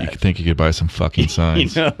do that, you could think you could buy some fucking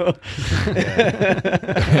signs. You know?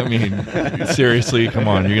 I mean, seriously, come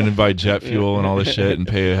on. You're going to buy jet fuel and all this shit and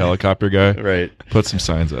pay a helicopter guy? Right. Put some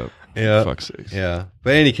signs up. Yeah. Fuck's sakes. Yeah.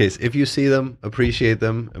 But in any case, if you see them, appreciate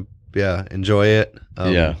them. Yeah. Enjoy it.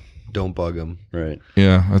 Don't bug them. Right.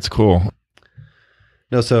 Yeah. That's cool.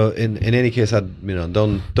 No. So in any case,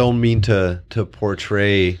 don't mean to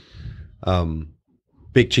portray,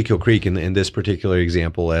 Big Chico Creek in this particular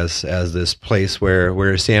example as this place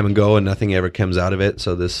where salmon go and nothing ever comes out of it.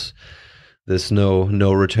 So this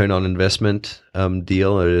no return on investment,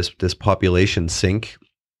 deal, or this population sink.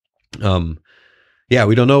 Yeah,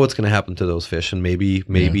 we don't know what's going to happen to those fish, and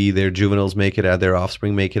maybe their juveniles make it out, their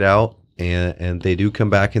offspring make it out, and they do come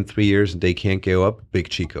back in 3 years, and they can't go up Big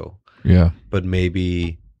Chico. Yeah, but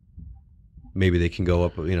maybe they can go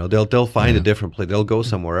up. They'll find a different place. They'll go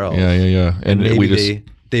somewhere else. Yeah. And maybe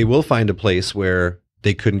they will find a place where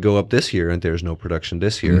they couldn't go up this year, and there's no production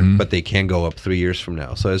this year, but they can go up 3 years from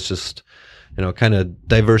now. So it's just kind of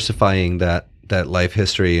diversifying that life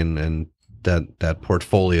history and that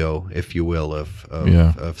portfolio, if you will,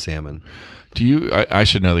 of salmon. Do you? I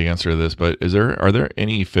should know the answer to this, but are there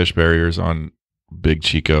any fish barriers on Big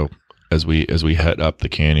Chico as we head up the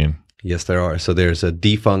canyon? Yes, there are. So there's a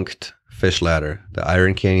defunct fish ladder, the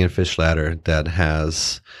Iron Canyon fish ladder, that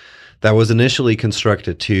was initially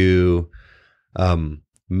constructed to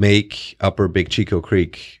make Upper Big Chico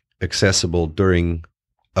Creek accessible during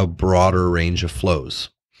a broader range of flows.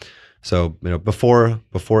 So,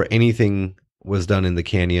 before anything was done in the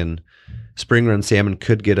canyon, spring run salmon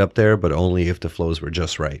could get up there, but only if the flows were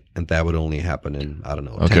just right. And that would only happen in, 10,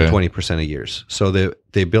 20% of years. So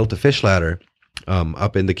they built a fish ladder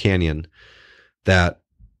up in the canyon that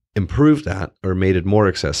improved that, or made it more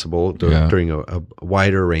accessible during a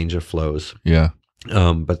wider range of flows. Yeah.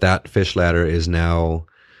 But that fish ladder is now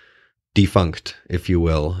defunct, if you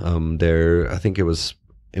will. I think it was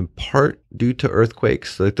in part due to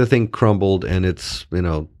earthquakes. Like the thing crumbled, and it's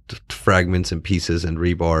fragments and pieces and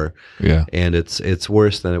rebar. Yeah, and it's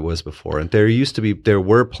worse than it was before. And there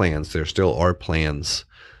were plans. There still are plans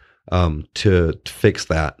to fix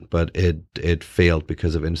that, but it failed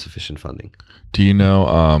because of insufficient funding. Do you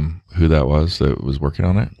know who that was that was working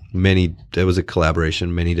on it? There was a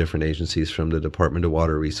collaboration, many different agencies, from the Department of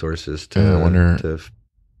Water Resources to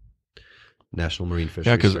National Marine Fisheries.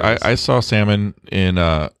 Yeah, because I saw salmon in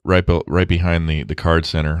right behind the Card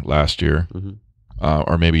Center last year,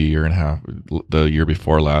 or maybe a year and a half, the year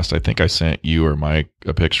before last. I think I sent you or Mike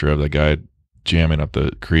a picture of the guy jamming up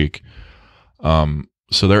the creek.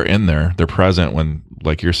 So they're in there, they're present when,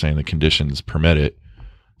 like you're saying, the conditions permit it.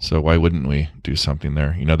 So why wouldn't we do something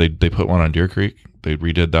there? They put one on Deer Creek. They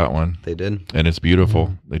redid that one. They did, and it's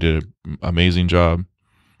beautiful. They did an amazing job.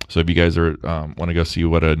 So if you guys want to go see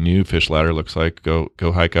what a new fish ladder looks like, go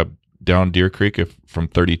hike up down Deer Creek from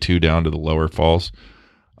 32 down to the Lower Falls.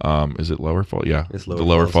 Is it Lower Falls? Yeah, it's the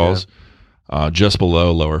Lower Falls. Yeah. Just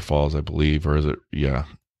below Lower Falls, I believe, or is it? Yeah,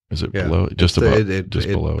 is it below? Just above? Just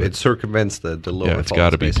below it. It circumvents the Lower Falls. Yeah, it's got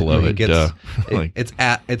to be below it. It's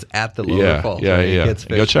at the Lower Falls. Yeah, right?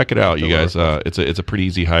 Go check it out, you guys. It's a pretty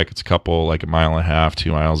easy hike. It's a couple, like a mile and a half,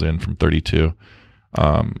 2 miles in from 32.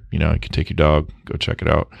 You can take your dog, go check it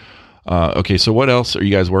out. Okay, so what else are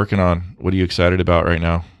you guys working on? What are you excited about right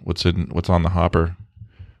now? What's on the hopper?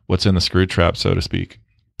 What's in the screw trap, so to speak?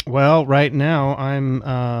 Well, right now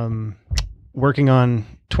I'm working on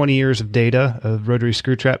 20 years of data, of rotary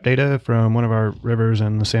screw trap data from one of our rivers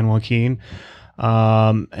in the San Joaquin,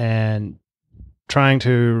 and trying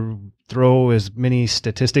to throw as many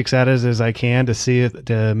statistics at us as I can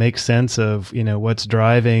to make sense of what's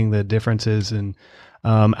driving the differences in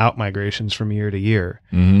out migrations from year to year.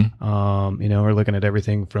 Mm-hmm. We're looking at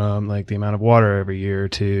everything from like the amount of water every year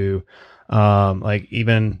to like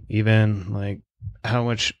even like how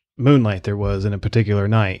much moonlight there was in a particular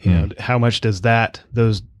night. How much does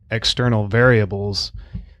those external variables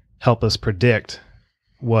help us predict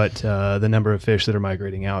what the number of fish that are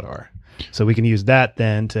migrating out are? So we can use that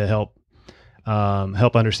then to help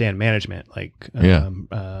understand management, like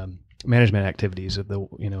management activities of the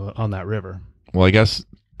on that river. Well, I guess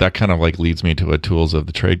that kind of like leads me to a tools of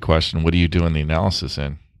the trade question. What are you doing the analysis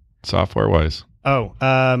in, software wise?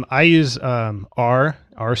 I use R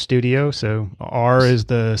Studio. So R is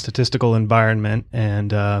the statistical environment,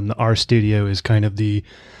 and the R Studio is kind of the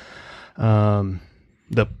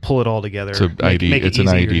pull it all together. So it's an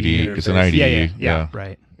IDD. It's an IDE. Yeah,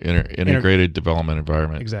 right. Integrated development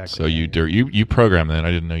environment. Exactly. So you program that.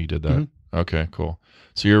 I didn't know you did that. Mm-hmm. Okay, cool.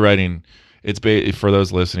 So you're writing. It's for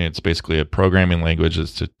those listening. It's basically a programming language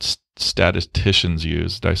that statisticians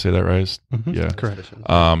use. Did I say that right? Mm-hmm. Yeah,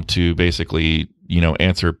 correct. To basically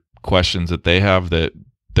answer questions that they have that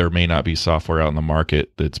there may not be software out in the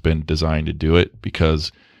market that's been designed to do it,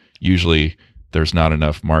 because usually there's not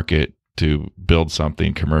enough market to build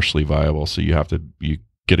something commercially viable. So you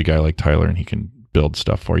get a guy like Tyler and he can build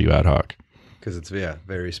stuff for you ad hoc. Because it's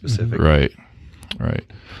very specific. Right.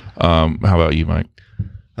 How about you, Mike?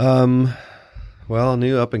 Well,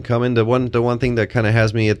 new, up and coming. The one thing that kind of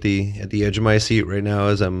has me at the edge of my seat right now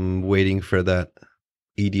is I'm waiting for that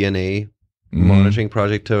eDNA monitoring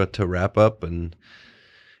project to wrap up, and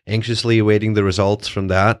anxiously awaiting the results from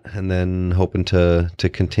that, and then hoping to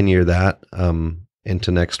continue that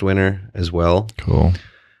into next winter as well. Cool.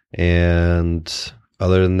 And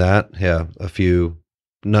other than that, a few,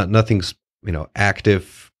 nothing's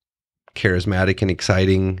active, charismatic, and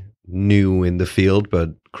exciting new in the field, but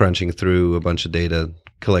crunching through a bunch of data,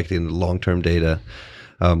 collecting long-term data,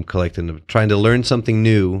 trying to learn something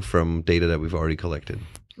new from data that we've already collected.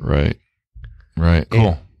 Right.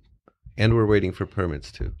 Cool. And we're waiting for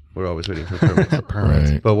permits too. We're always waiting for permits.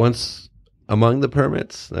 Right. But once among the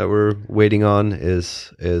permits that we're waiting on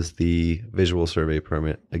is the visual survey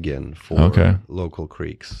permit again for local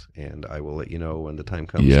creeks, and I will let you know when the time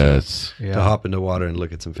comes. Yes. To hop into water and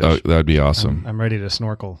look at some fish. Oh, that'd be awesome. I'm ready to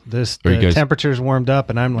snorkel. The temperature's warmed up,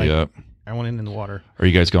 and I'm like, I want in the water. Are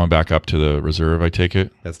you guys going back up to the reserve? I take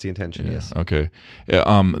it. That's the intention. Yes. Okay.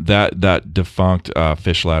 That defunct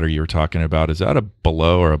fish ladder you were talking about, is that a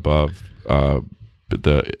below or above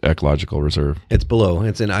the ecological reserve? It's below.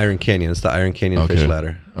 It's in Iron Canyon. It's the Iron Canyon fish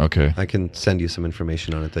ladder. Okay. I can send you some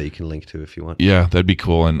information on it that you can link to if you want. Yeah, that'd be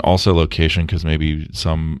cool. And also location, because maybe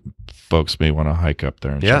some folks may want to hike up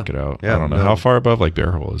there and check it out. Yeah, I don't know. How far above like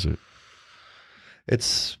Bear Hole is it?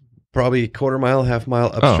 It's probably quarter mile, half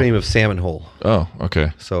mile upstream of Salmon Hole. Oh,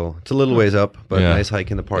 okay. So it's a little ways up, but nice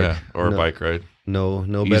hike in the park. Yeah, or a bike ride. No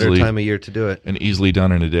better time of year to do it. And easily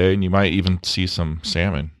done in a day, and you might even see some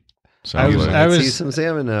salmon. I see some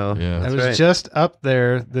salmon now. Yeah, I was just up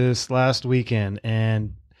there this last weekend,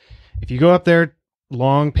 and if you go up there,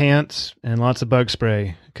 long pants and lots of bug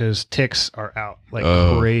spray, because ticks are out like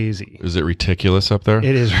crazy. Is it reticulous up there?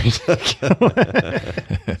 It is ridiculous.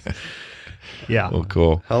 Yeah. Well,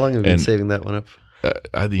 cool. How long have you been saving that one up?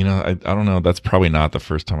 I don't know. That's probably not the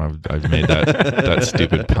first time I've made that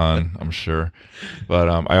stupid pun, I'm sure. But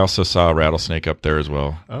I also saw a rattlesnake up there as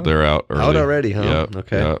well. Oh. They're out early. Out already, huh? Yep,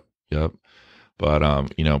 okay. Yep.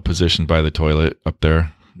 But positioned by the toilet up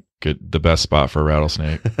there, the best spot for a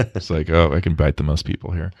rattlesnake. It's like, I can bite the most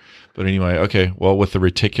people here. But anyway, okay. Well, with the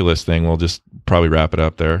reticulous thing, we'll just probably wrap it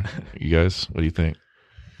up there. You guys, what do you think?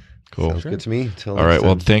 Cool. Sounds good to me. All right.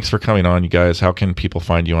 Well, thanks for coming on, you guys. How can people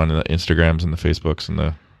find you on the Instagrams and the Facebooks and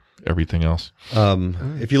the everything else?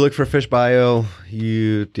 If you look for FishBio,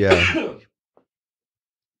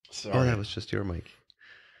 Sorry. Oh, that was just your mic.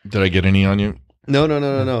 Did I get any on you?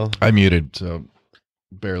 No. I muted, so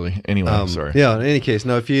barely. Anyway, sorry. Yeah. In any case,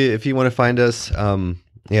 no. If you want to find us,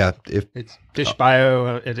 if it's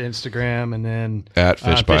FishBio at Instagram, and then at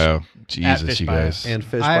FishBio. Jesus, you guys. And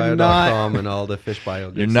fishbio.com and all the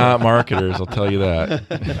FishBio. You're not marketers, I'll tell you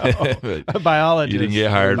that. No, biologists. You didn't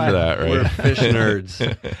get hired for that, right? We're fish nerds.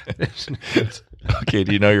 Fish nerds. Okay,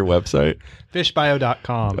 do you know your website?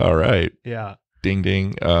 FishBio.com. All right. Yeah. Ding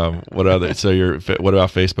ding. What about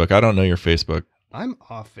Facebook? I don't know your Facebook. I'm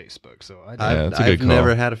off Facebook, so I've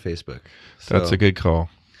never had a Facebook. So. That's a good call.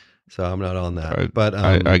 So I'm not on that. But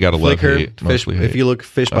I got to Flickr, if you look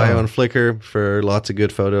FishBio on Flickr for lots of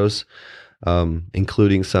good photos,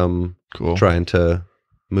 including some trying to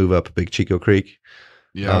move up Big Chico Creek.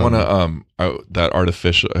 Yeah, I want to that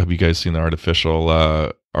artificial. Have you guys seen the artificial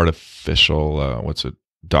what's it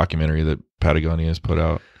documentary that Patagonia has put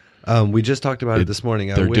out? We just talked about it this morning.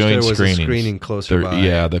 They're doing there was a screening closer by.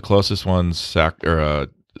 Yeah, the closest one's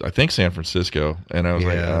I think San Francisco, and I was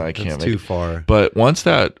I can't make too far. But once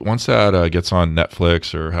that gets on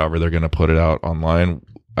Netflix or however they're going to put it out online,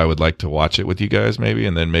 I would like to watch it with you guys maybe,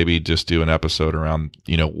 and then maybe just do an episode around,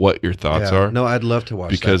 what your thoughts are. No, I'd love to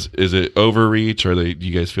watch because that. Is it overreach? Do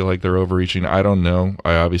you guys feel like they're overreaching? I don't know.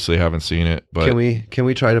 I obviously haven't seen it, but can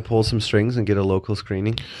we try to pull some strings and get a local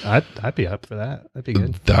screening? I'd be up for that. That'd be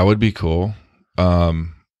good. That would be cool. Why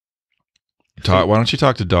don't you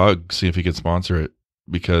talk to Doug, see if he could sponsor it?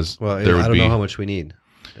 Because I don't know how much we need.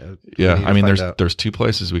 There's 2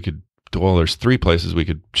 places we could. Well, there's 3 places we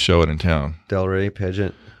could show it in town. Delray,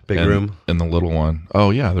 Pageant, Big Room, and the little one. Oh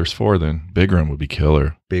yeah, there's 4 then. Big Room would be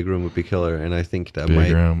killer. Big Room would be killer, and I think that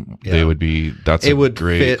Big Room. Yeah. They would be. That's a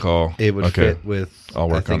great call. It would fit with. I'll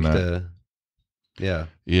work on that. Yeah.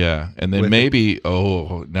 And then maybe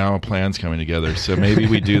now a plan's coming together. So maybe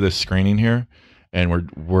we do this screening here, and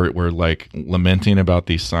we're like lamenting about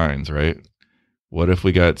these signs, right? What if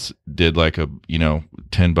we did like a $10,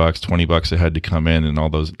 $20 a head to come in, and all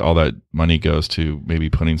that money goes to maybe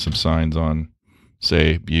putting some signs on,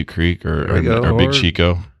 say, Butte Creek or Big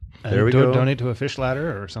Chico. There we go. Donate to a fish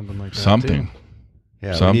ladder or something like that. Something. Too.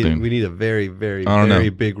 Yeah, something. We need a very, very, very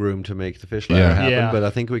big room to make the fish ladder happen. But I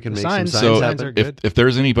think we can make some signs happen. Signs are good. If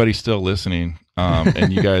there's anybody still listening,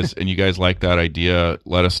 and you guys like that idea,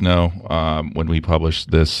 let us know when we publish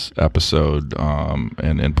this episode,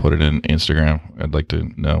 and put it in Instagram. I'd like to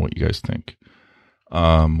know what you guys think.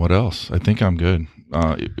 What else? I think I'm good.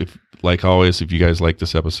 If like always, if you guys like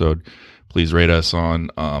this episode, please rate us on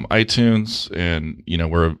iTunes, and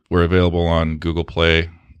we're available on Google Play,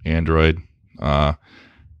 Android.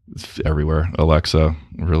 Everywhere. Alexa,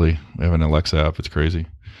 really, we have an Alexa app. It's crazy.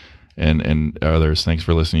 And others. Thanks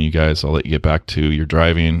for listening, you guys. I'll let you get back to your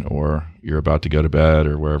driving, or you're about to go to bed,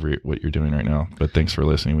 or what you're doing right now. But thanks for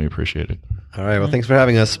listening. We appreciate it. All right. Well, thanks for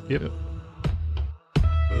having us. Yep.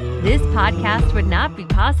 This podcast would not be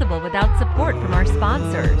possible without support from our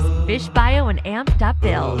sponsors, FishBio and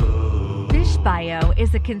AMP.Build. FishBio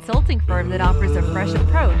is a consulting firm that offers a fresh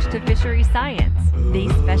approach to fishery science. They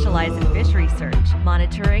specialize in fish research,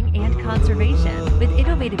 monitoring, and conservation with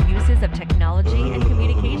innovative uses of technology and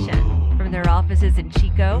communication. From their offices in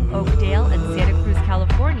Chico, Oakdale, and Santa Cruz,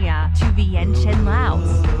 California, to Vientiane, Laos,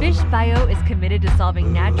 FishBio is committed to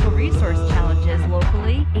solving natural resource challenges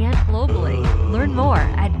locally and globally. Learn more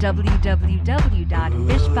at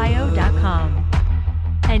www.fishbio.com.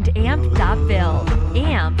 And AMP.Build.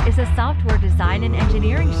 AMP is a software design and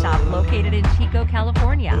engineering shop located in Chico,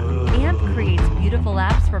 California. AMP creates beautiful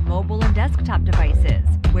apps for mobile and desktop devices,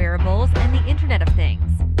 wearables, and the Internet of Things.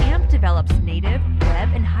 AMP develops native,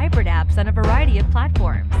 web, and hybrid apps on a variety of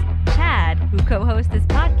platforms. Chad, who co-hosts this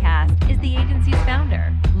podcast, is the agency's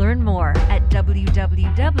founder. Learn more at www.amp.build.